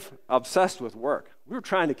kind of obsessed with work. We were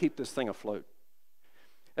trying to keep this thing afloat.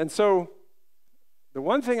 And so the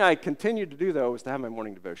one thing I continued to do, though, was to have my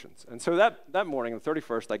morning devotions. And so that morning, the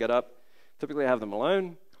 31st, I get up. Typically, I have them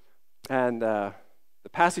alone. And the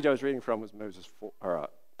passage I was reading from was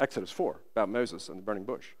Exodus 4, about Moses and the burning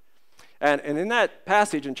bush. And in that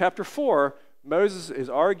passage, in chapter 4, Moses is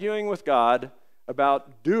arguing with God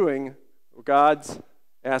about doing what God's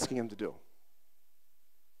asking him to do.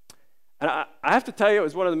 And I have to tell you, it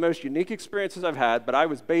was one of the most unique experiences I've had, but I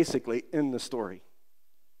was basically in the story.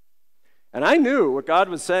 And I knew what God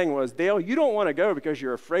was saying was, Dale, you don't want to go because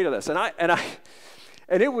you're afraid of this. And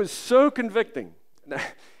it was so convicting.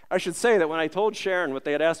 I should say that when I told Sharon what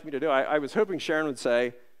they had asked me to do, I was hoping Sharon would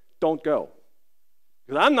say, don't go,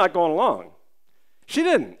 because I'm not going along. She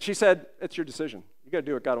didn't. She said, it's your decision. You got to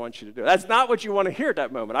do what God wants you to do. That's not what you want to hear at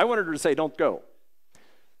that moment. I wanted her to say, don't go.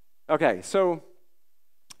 Okay, so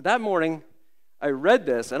that morning, I read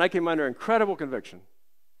this, and I came under incredible conviction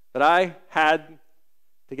that I had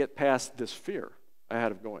to get past this fear I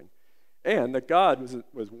had of going, and that God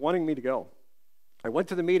was wanting me to go. I went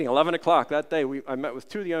to the meeting, 11 o'clock that day. I met with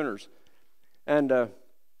 2 of the owners, and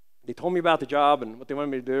they told me about the job and what they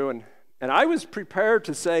wanted me to do, and I was prepared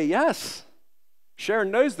to say yes.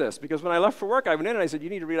 Sharon knows this, because when I left for work, I went in and I said,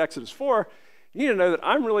 you need to read Exodus 4. You need to know that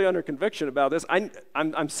I'm really under conviction about this.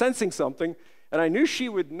 I'm sensing something, and I knew she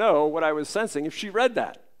would know what I was sensing if she read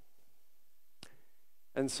that.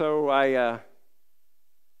 And so I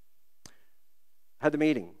had the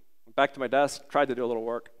meeting, went back to my desk, tried to do a little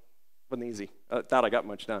work. Wasn't easy. Doubt I got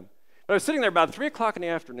much done. But I was sitting there about 3 o'clock in the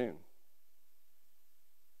afternoon,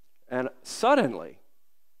 and suddenly,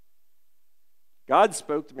 God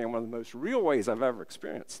spoke to me in one of the most real ways I've ever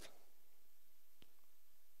experienced.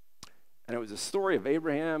 And it was a story of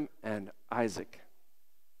Abraham and Isaac.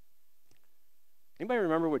 Anybody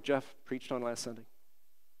remember what Jeff preached on last Sunday?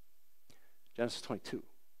 Genesis 22,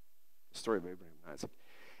 the story of Abraham and Isaac.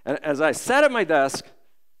 And as I sat at my desk,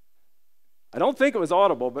 I don't think it was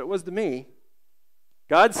audible, but it was to me,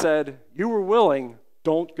 God said, you were willing,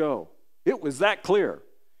 don't go. It was that clear.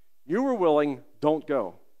 You were willing, don't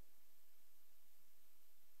go.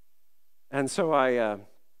 And so I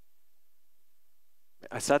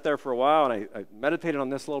sat there for a while, and I meditated on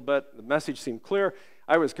this a little bit. The message seemed clear.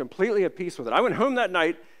 I was completely at peace with it. I went home that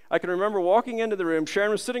night. I can remember walking into the room.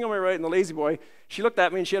 Sharon was sitting on my right in the lazy boy. She looked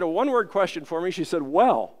at me, and she had a one-word question for me. She said,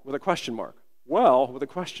 well, with a question mark. Well, with a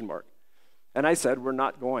question mark. And I said, we're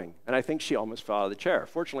not going. And I think she almost fell out of the chair.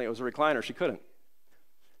 Fortunately, it was a recliner. She couldn't.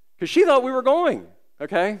 Because she thought we were going,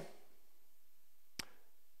 okay?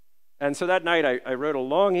 And so that night, I wrote a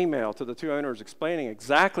long email to the 2 owners explaining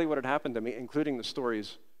exactly what had happened to me, including the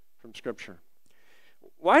stories from Scripture.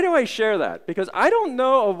 Why do I share that? Because I don't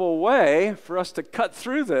know of a way for us to cut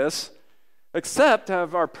through this except to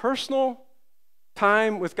have our personal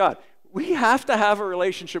time with God. We have to have a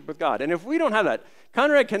relationship with God. And if we don't have that,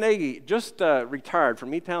 Conrad Carnegie just retired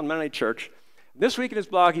from E-Town Mennonite Church. This week in his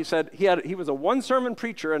blog, he said he was a one-sermon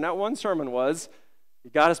preacher, and that one sermon was, you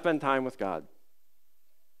got to spend time with God.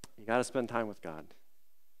 You got to spend time with God.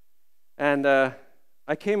 And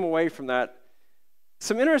I came away from that.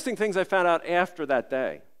 Some interesting things I found out after that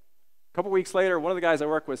day. A couple weeks later, one of the guys I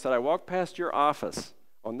work with said, I walked past your office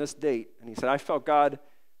on this date, and he said, I felt God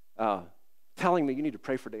telling me you need to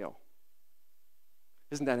pray for Dale.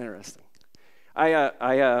 Isn't that interesting?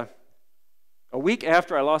 I A week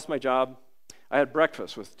after I lost my job, I had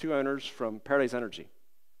breakfast with 2 owners from Paradise Energy.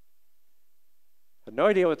 Had no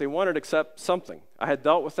idea what they wanted except something. I had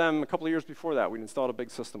dealt with them a couple of years before that. We'd installed a big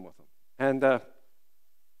system with them. And a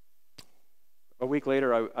week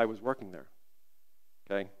later, I was working there.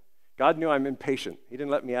 Okay? God knew I'm impatient. He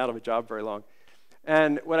didn't let me out of a job very long.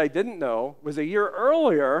 And what I didn't know was a year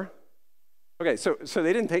earlier, okay, so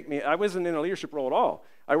they didn't take me, I wasn't in a leadership role at all.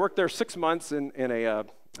 I worked there 6 months in a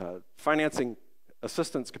financing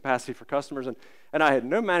assistance capacity for customers, and I had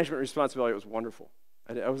no management responsibility. It was wonderful.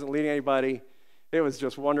 I wasn't leading anybody. It was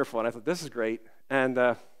just wonderful, and I thought, this is great.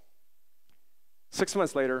 And 6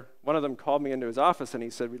 months later, one of them called me into his office, and he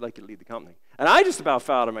said, we'd like you to lead the company. And I just about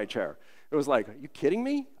fell out of my chair. It was like, are you kidding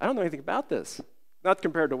me? I don't know anything about this. Not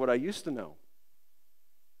compared to what I used to know.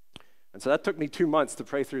 And so that took me 2 months to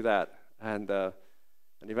pray through that. And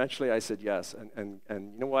eventually I said yes. And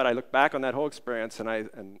you know what? I look back on that whole experience, and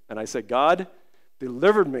I said, God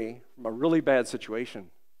delivered me from a really bad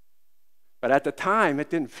situation. But at the time, it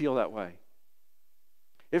didn't feel that way.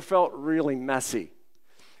 It felt really messy.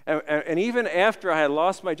 And even after I had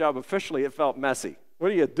lost my job officially, it felt messy. What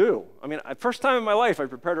do you do? I mean, first time in my life I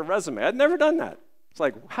prepared a resume. I'd never done that. It's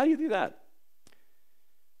like, how do you do that?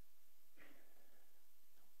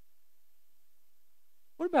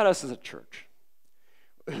 What about us as a church?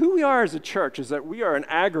 Who we are as a church is that we are an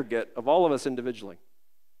aggregate of all of us individually.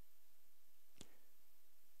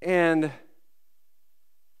 And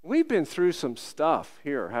we've been through some stuff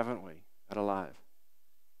here, haven't we, at Alive?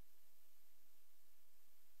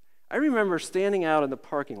 I remember standing out in the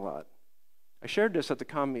parking lot. I shared this at the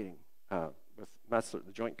comm meeting with Metzler,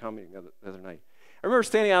 the joint comm meeting the other night. I remember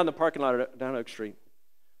standing out in the parking lot down Oak Street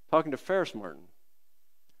talking to Ferris Martin.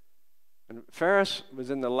 And Ferris was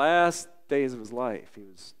in the last days of his life. He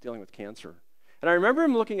was dealing with cancer. And I remember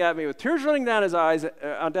him looking at me with tears running down his eyes,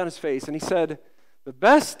 down his face, and he said, the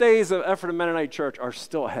best days of Ephrata Mennonite Church are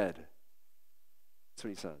still ahead. That's what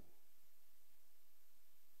he said.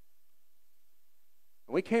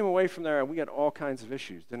 And we came away from there and we had all kinds of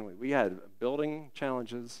issues, didn't we? We had building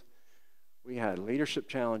challenges, we had leadership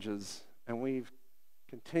challenges, and we've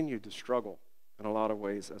continued to struggle in a lot of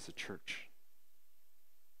ways as a church.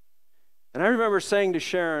 And I remember saying to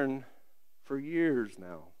Sharon for years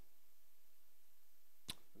now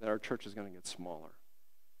that our church is going to get smaller.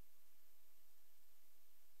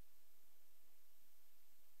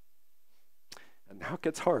 And now it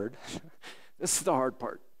gets hard. This is the hard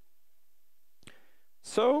part.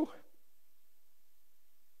 So,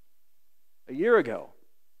 a year ago,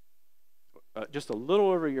 just a little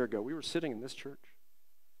over a year ago, we were sitting in this church.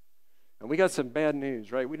 And we got some bad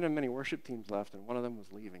news, right? We didn't have many worship teams left, and one of them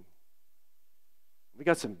was leaving. We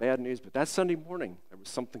got some bad news, but that Sunday morning, there was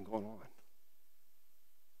something going on.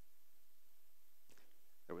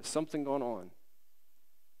 There was something going on.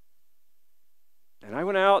 And I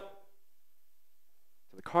went out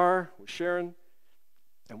to the car with Sharon,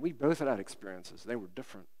 and we both had experiences. They were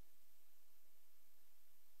different.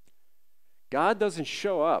 God doesn't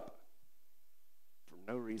show up for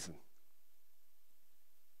no reason.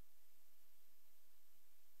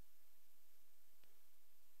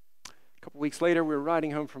 A couple weeks later, we were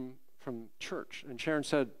riding home from church, and Sharon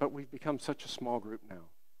said, but we've become such a small group now.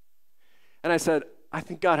 And I said, I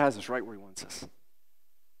think God has us right where he wants us.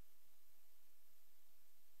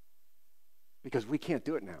 Because we can't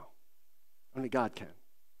do it now. Only God can.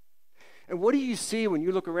 And what do you see when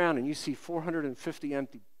you look around and you see 450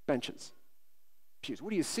 empty benches, pews?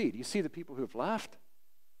 What do you see? Do you see the people who have left?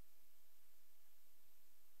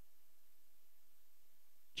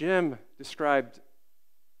 Jim described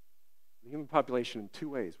the human population in 2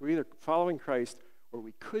 ways. We're either following Christ or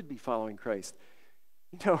we could be following Christ.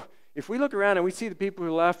 You know, if we look around and we see the people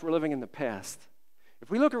who left, we're living in the past.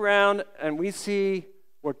 If we look around and we see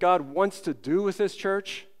what God wants to do with this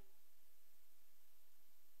church,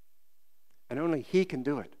 and only he can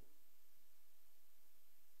do it.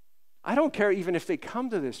 I don't care even if they come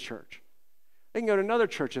to this church. They can go to another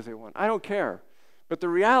church if they want. I don't care. But the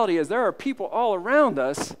reality is there are people all around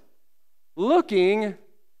us looking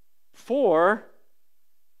for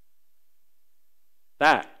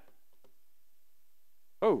that.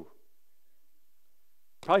 Oh,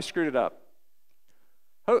 probably screwed it up.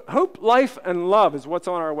 Hope, Life, and Love is what's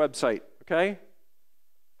on our website, okay?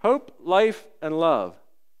 Hope, Life, and Love.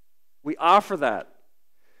 We offer that.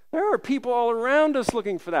 There are people all around us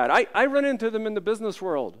looking for that. I run into them in the business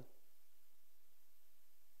world.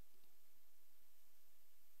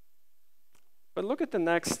 But look at the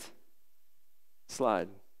next slide.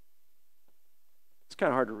 It's kind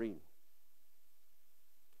of hard to read.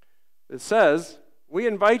 It says, we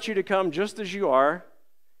invite you to come just as you are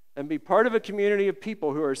and be part of a community of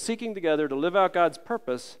people who are seeking together to live out God's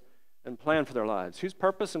purpose and plan for their lives. Whose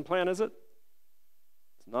purpose and plan is it?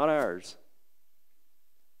 It's not ours.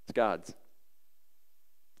 It's God's.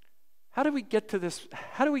 How do we get to this?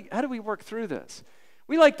 How do we work through this?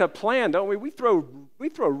 We like to plan, don't we? We throw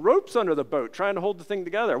ropes under the boat trying to hold the thing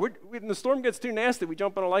together. When the storm gets too nasty, we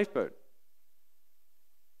jump on a lifeboat.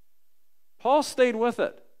 Paul stayed with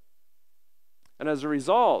it. And as a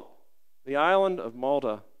result, the island of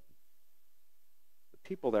Malta, the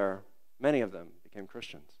people there, many of them became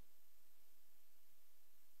Christians.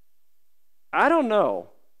 I don't know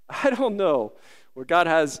what God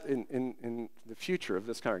has in the future of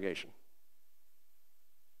this congregation.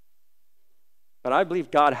 But I believe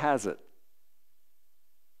God has it.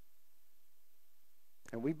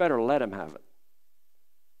 And we better let him have it.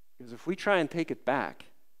 Because if we try and take it back,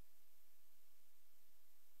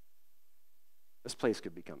 this place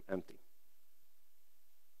could become empty.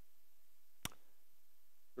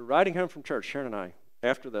 We're riding home from church, Sharon and I,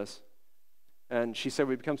 after this, and she said,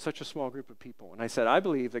 we've become such a small group of people. And I said, I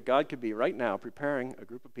believe that God could be right now preparing a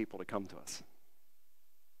group of people to come to us.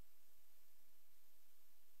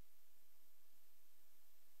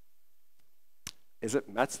 Is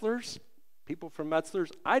it Metzler's? People from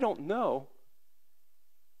Metzler's? I don't know.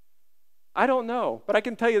 But I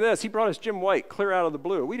can tell you this. He brought us Jim White clear out of the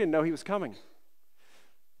blue. We didn't know he was coming.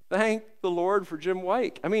 Thank the Lord for Jim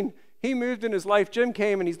White. I mean, he moved in his life. Jim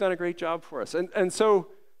came, and he's done a great job for us. And so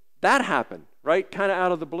that happened, right? Kind of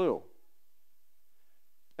out of the blue.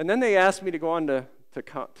 And then they asked me to go on to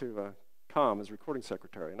COM as recording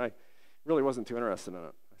secretary, and I really wasn't too interested in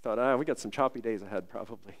it. I thought, we got some choppy days ahead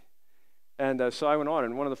probably. And so I went on,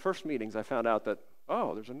 and one of the first meetings I found out that,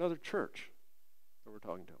 there's another church that we're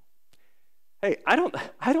talking to. Hey, I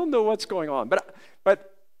don't know what's going on, but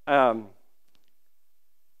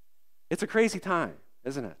it's a crazy time,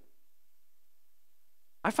 isn't it?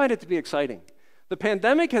 I find it to be exciting. The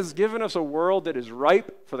pandemic has given us a world that is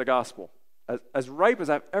ripe for the gospel, as ripe as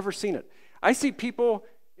I've ever seen it. I see people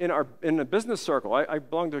in a business circle. I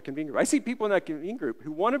belong to a convening group. I see people in that convening group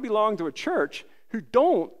who want to belong to a church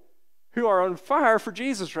who are on fire for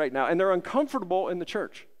Jesus right now, and they're uncomfortable in the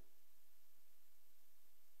church.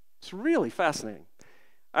 It's really fascinating.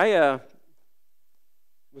 I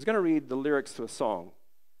was going to read the lyrics to a song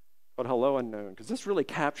called Hello Unknown, because this really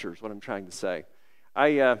captures what I'm trying to say. I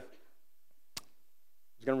was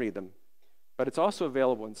going to read them, but it's also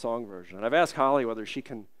available in song version. And I've asked Holly whether she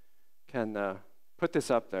can put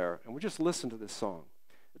this up there, and we just listen to this song.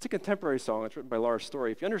 It's a contemporary song. It's written by Laura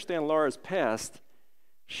Story. If you understand Laura's past,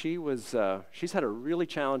 she's had a really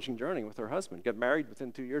challenging journey with her husband. Got married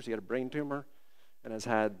within 2 years. He had a brain tumor and has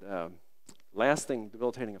had lasting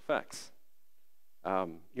debilitating effects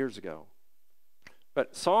years ago.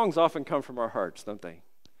 But songs often come from our hearts, don't they?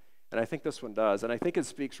 And I think this one does. And I think it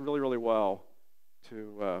speaks really, really well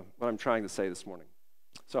to what I'm trying to say this morning.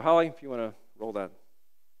 So Holly, if you want to roll that.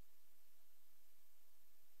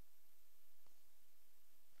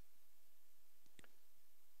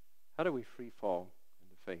 How do we free fall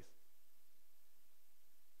into faith?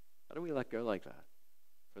 How do we let go like that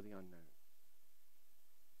for the unknown?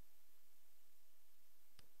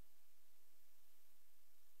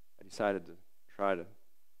 I decided to try to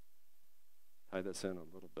tie this in a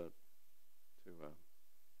little bit to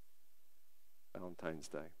Valentine's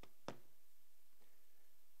Day.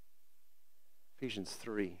 Ephesians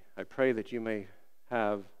 3, I pray that you may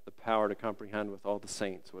have the power to comprehend with all the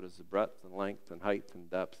saints what is the breadth and length and height and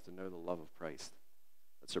depth, to know the love of Christ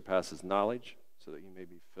that surpasses knowledge, so that you may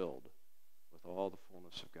be filled with all the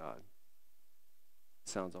fullness of God. It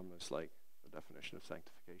sounds almost like the definition of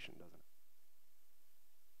sanctification, doesn't it?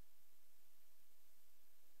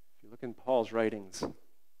 If you look in Paul's writings,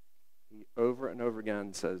 he over and over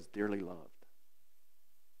again says, dearly loved.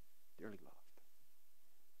 Dearly loved.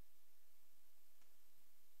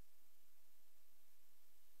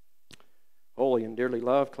 Holy and dearly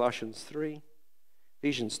loved, Colossians 3.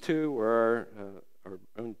 Ephesians 2, where our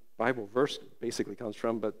own Bible verse basically comes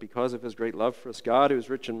from, but because of his great love for us, God, who is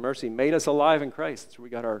rich in mercy, made us alive in Christ. That's where we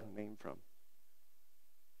got our name from.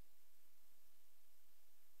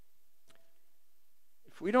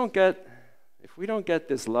 If we don't get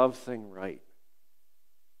this love thing right,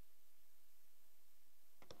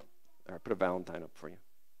 all right, put a Valentine up for you.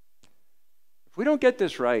 If we don't get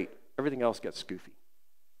this right, everything else gets goofy.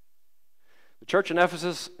 The church in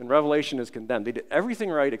Ephesus in Revelation is condemned. They did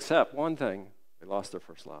everything right except one thing. They lost their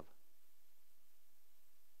first love.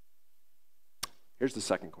 Here's the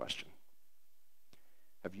second question.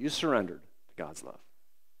 Have you surrendered to God's love?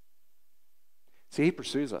 See, he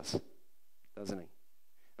pursues us, doesn't he?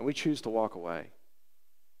 And we choose to walk away.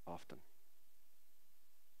 often.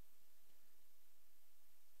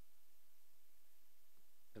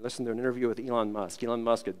 I listened to an interview with Elon Musk. Elon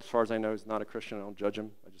Musk, as far as I know, is not a Christian. I don't judge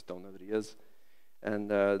him. I just don't know that he is.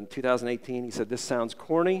 And in 2018, he said, "This sounds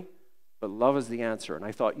corny, but love is the answer." And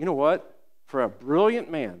I thought, you know what? For a brilliant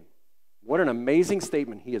man, what an amazing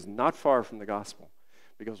statement. He is not far from the gospel.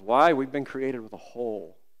 Because why? We've been created with a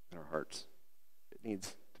hole in our hearts. It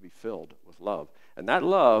needs to be filled with love. And that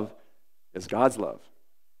love is God's love.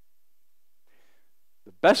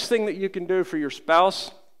 The best thing that you can do for your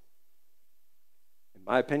spouse, in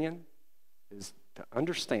my opinion, is to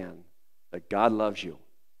understand that God loves you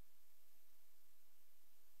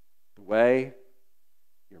the way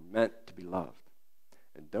you're meant to be loved.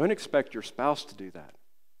 And don't expect your spouse to do that.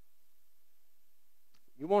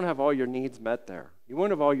 You won't have all your needs met there. You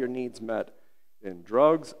won't have all your needs met in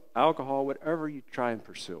drugs, alcohol, whatever you try and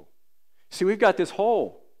pursue. See, we've got this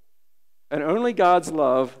hole, and only God's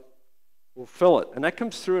love will fill it. And that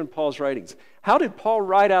comes through in Paul's writings. How did Paul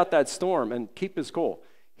ride out that storm and keep his cool?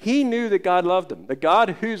 He knew that God loved him, the God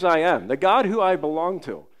whose I am, the God who I belong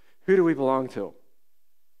to. Who do we belong to?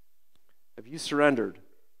 Have you surrendered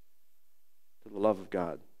to the love of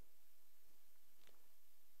God?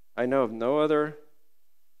 I know of no other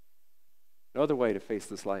way to face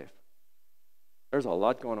this life. There's a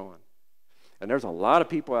lot going on. And there's a lot of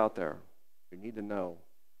people out there who need to know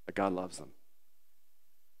that God loves them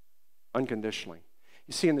unconditionally.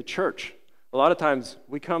 You see, in the church, a lot of times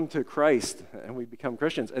we come to Christ and we become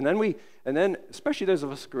Christians, and then especially those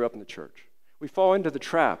of us who grew up in the church, we fall into the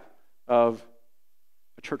trap of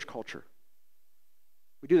a church culture.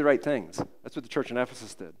 We do the right things. That's what the church in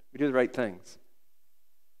Ephesus did. We do the right things.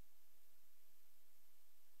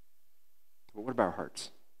 But what about our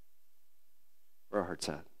hearts? Where are our hearts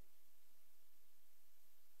at?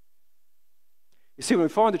 You see, when we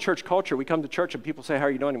fall into church culture, we come to church and people say, "How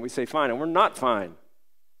are you doing?" And we say, "Fine," and we're not fine.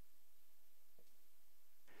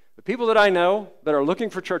 The people that I know that are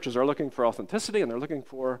looking for churches are looking for authenticity, and they're looking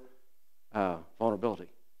for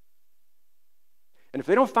vulnerability. And if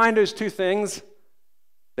they don't find those two things,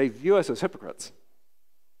 they view us as hypocrites.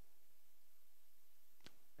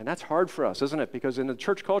 And that's hard for us, isn't it? Because in the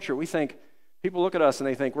church culture, we think, people look at us and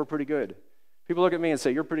they think we're pretty good. People look at me and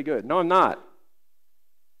say, "You're pretty good." No, I'm not.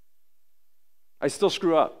 I still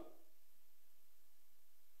screw up.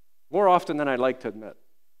 More often than I'd like to admit.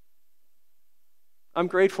 I'm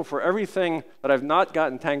grateful for everything that I've not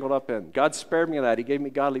gotten tangled up in. God spared me of that. He gave me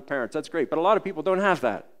godly parents. That's great. But a lot of people don't have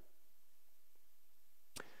that.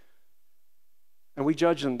 And we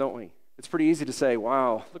judge them, don't we? It's pretty easy to say,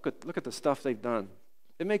 "Wow, look at the stuff they've done."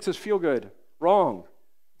 It makes us feel good. Wrong.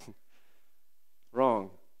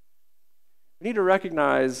 Wrong. We need to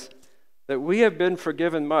recognize that we have been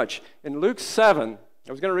forgiven much. In Luke 7,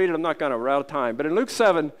 I was going to read it, I'm not going to, we're out of time, but in Luke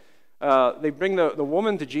 7, they bring the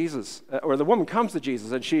woman to Jesus, or the woman comes to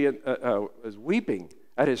Jesus, and she is weeping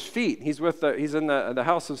at his feet. He's in the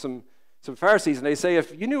house of some Pharisees, and they say,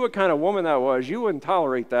 "If you knew what kind of woman that was, you wouldn't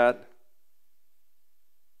tolerate that."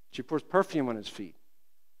 She pours perfume on his feet.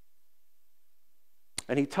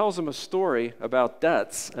 And he tells them a story about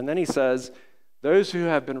debts, and then he says, "Those who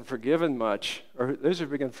have been forgiven much, or those who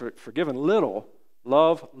have been forgiven little,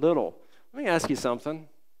 love little." Let me ask you something.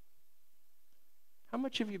 How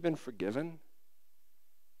much have you been forgiven?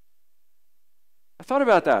 I thought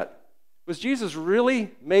about that. Was Jesus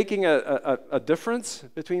really making a difference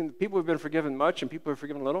between people who have been forgiven much and people who have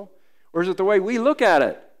forgiven little? Or is it the way we look at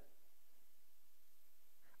it?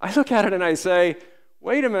 I look at it and I say,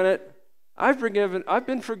 wait a minute, I've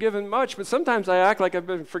been forgiven much, but sometimes I act like I've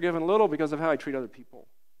been forgiven little because of how I treat other people.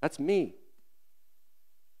 That's me.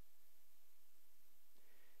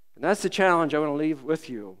 And that's the challenge I want to leave with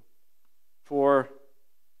you for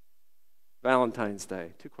Valentine's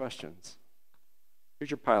Day. 2 questions. Here's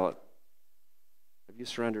your pilot. Have you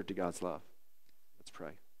surrendered to God's love? Let's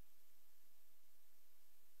pray.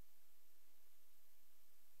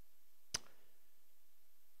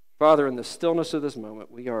 Father, in the stillness of this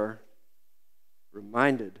moment, we are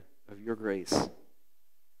reminded of your grace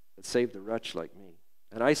that saved a wretch like me.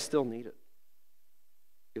 And I still need it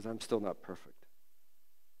because I'm still not perfect.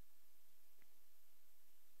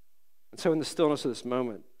 And so in the stillness of this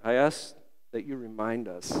moment, I ask that you remind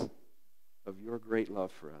us of your great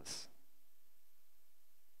love for us.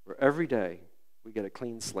 Where every day we get a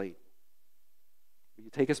clean slate.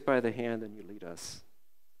 You take us by the hand and you lead us.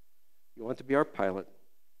 You want to be our pilot.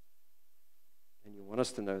 And you want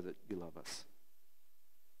us to know that you love us.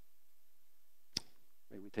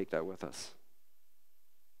 May we take that with us.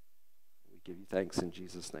 We give you thanks in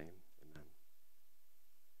Jesus' name. Amen.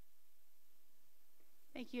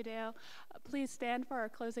 Thank you, Dale. Please stand for our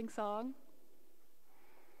closing song.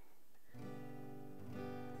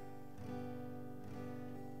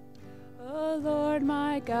 Oh Lord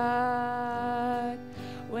my God,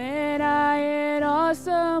 when I in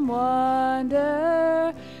awesome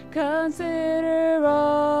wonder consider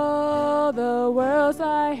all the worlds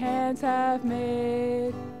thy hands have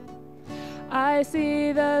made, I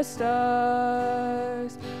see the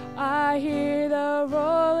stars, I hear the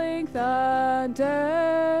rolling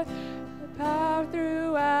thunder, the power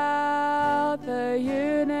throughout the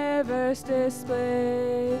universe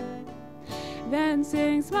displayed. Then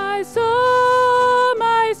sings my soul,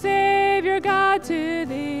 my Savior God, to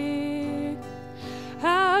thee.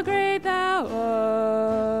 How great thou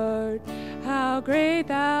art, how great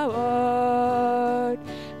thou art.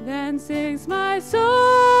 Then sings my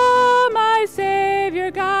soul, my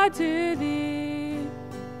Savior God, to thee.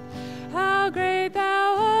 How great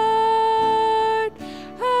thou art,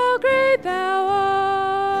 how great thou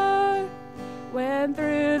art. When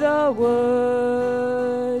through the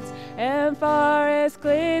woods and forest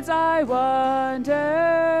glades I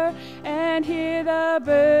wander, and hear the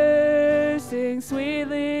birds sing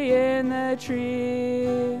sweetly in the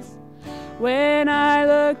trees. When I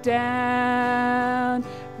look down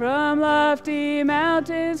from lofty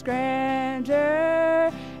mountains'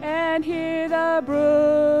 grandeur, and hear the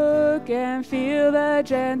brook and feel the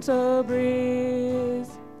gentle breeze,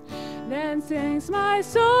 then sings my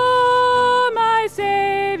soul, my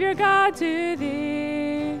Savior God, to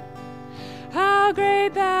thee. How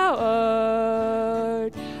great thou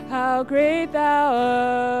art, how great thou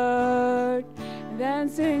art. Then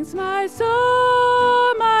sings my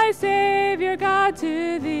soul, my Savior God,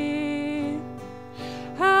 to thee.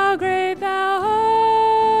 How great thou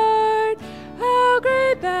art, how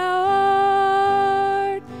great thou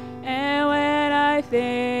art. And when I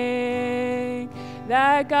think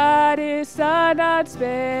that God his Son not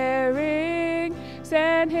sparing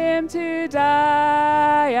sent him to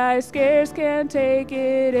die, I scarce can take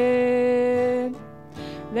it in.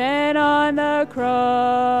 Then on the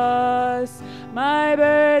cross, my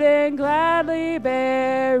burden gladly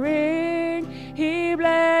bearing, he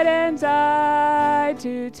bled and died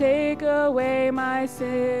to take away my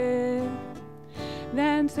sin.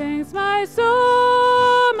 Then sings my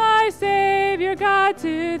soul, my Savior God,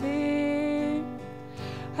 to thee.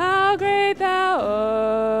 How great thou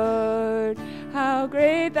art, how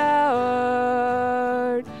great thou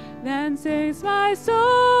art. Then sings my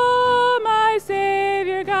soul, my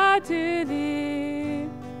Savior God, to thee.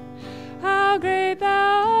 How great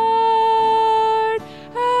thou art,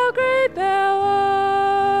 how great thou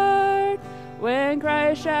art. When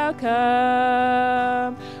Christ shall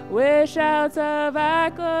come with shouts of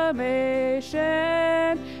acclamation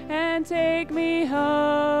and take me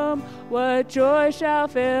home, what joy shall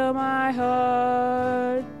fill my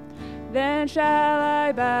heart. Then shall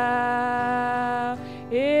I bow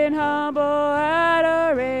in humble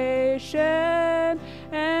adoration,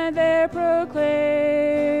 and there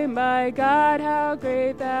proclaim, my God, how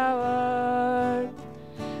great thou art.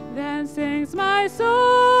 Then sings my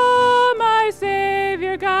soul, my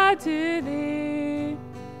Savior God, to thee.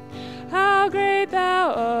 How great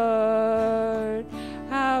thou art,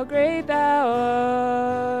 how great thou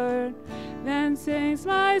art. Then sings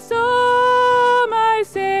my soul, my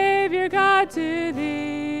Savior God, to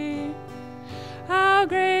thee. How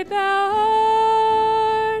great thou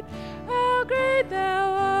art, how great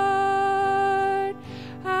thou art,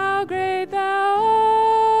 how great thou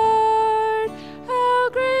art, how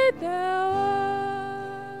great thou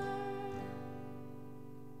art.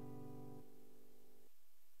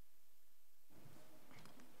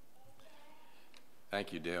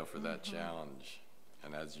 Thank you, Dale, for that challenge.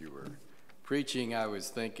 And as you were preaching, I was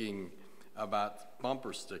thinking about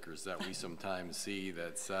bumper stickers that we sometimes see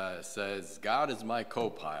that says, God is my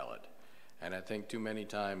co-pilot. And I think too many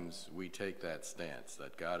times we take that stance,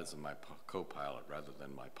 that God is my co-pilot rather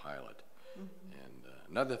than my pilot. And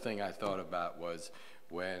another thing I thought about was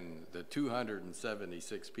when the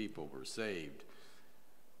 276 people were saved,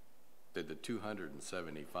 did the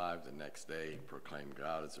 275 the next day proclaim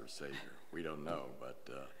God as their Savior? We don't know, but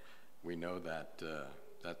we know that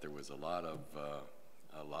that there was a lot of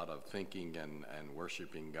thinking and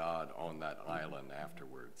worshiping God on that island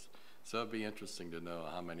afterwards. So it'd be interesting to know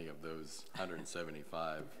how many of those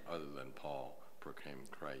 175, other than Paul,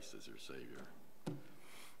 proclaimed Christ as their Savior.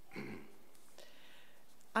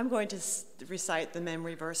 I'm going to recite the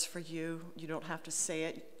memory verse for you. You don't have to say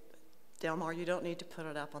it. Delmar, you don't need to put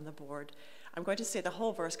it up on the board. I'm going to say the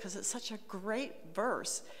whole verse because it's such a great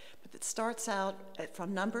verse. But it starts out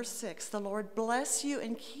from number 6. The Lord bless you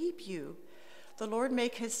and keep you. The Lord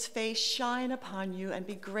make his face shine upon you and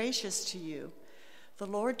be gracious to you. The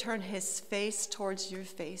Lord turn his face towards your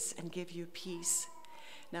face and give you peace.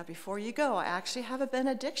 Now, before you go, I actually have a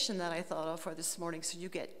benediction that I thought of for this morning, so you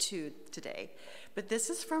get two today. But this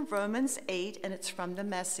is from Romans 8, and it's from the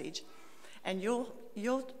Message. And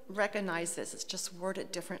you'll recognize this. It's just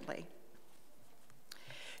worded differently.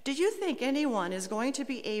 Do you think anyone is going to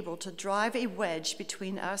be able to drive a wedge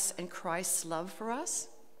between us and Christ's love for us?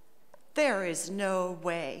 There is no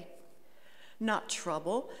way. Not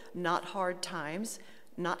trouble, not hard times,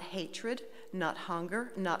 not hatred, not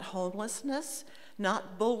hunger, not homelessness,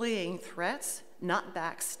 not bullying threats, not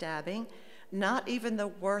backstabbing, not even the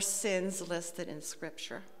worst sins listed in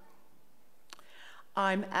Scripture.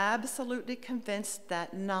 I'm absolutely convinced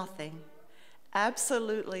that nothing,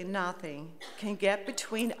 absolutely nothing, can get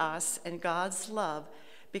between us and God's love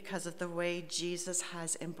because of the way Jesus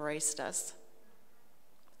has embraced us.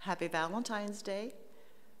 Happy Valentine's Day,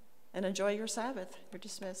 and enjoy your Sabbath. You're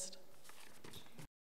dismissed.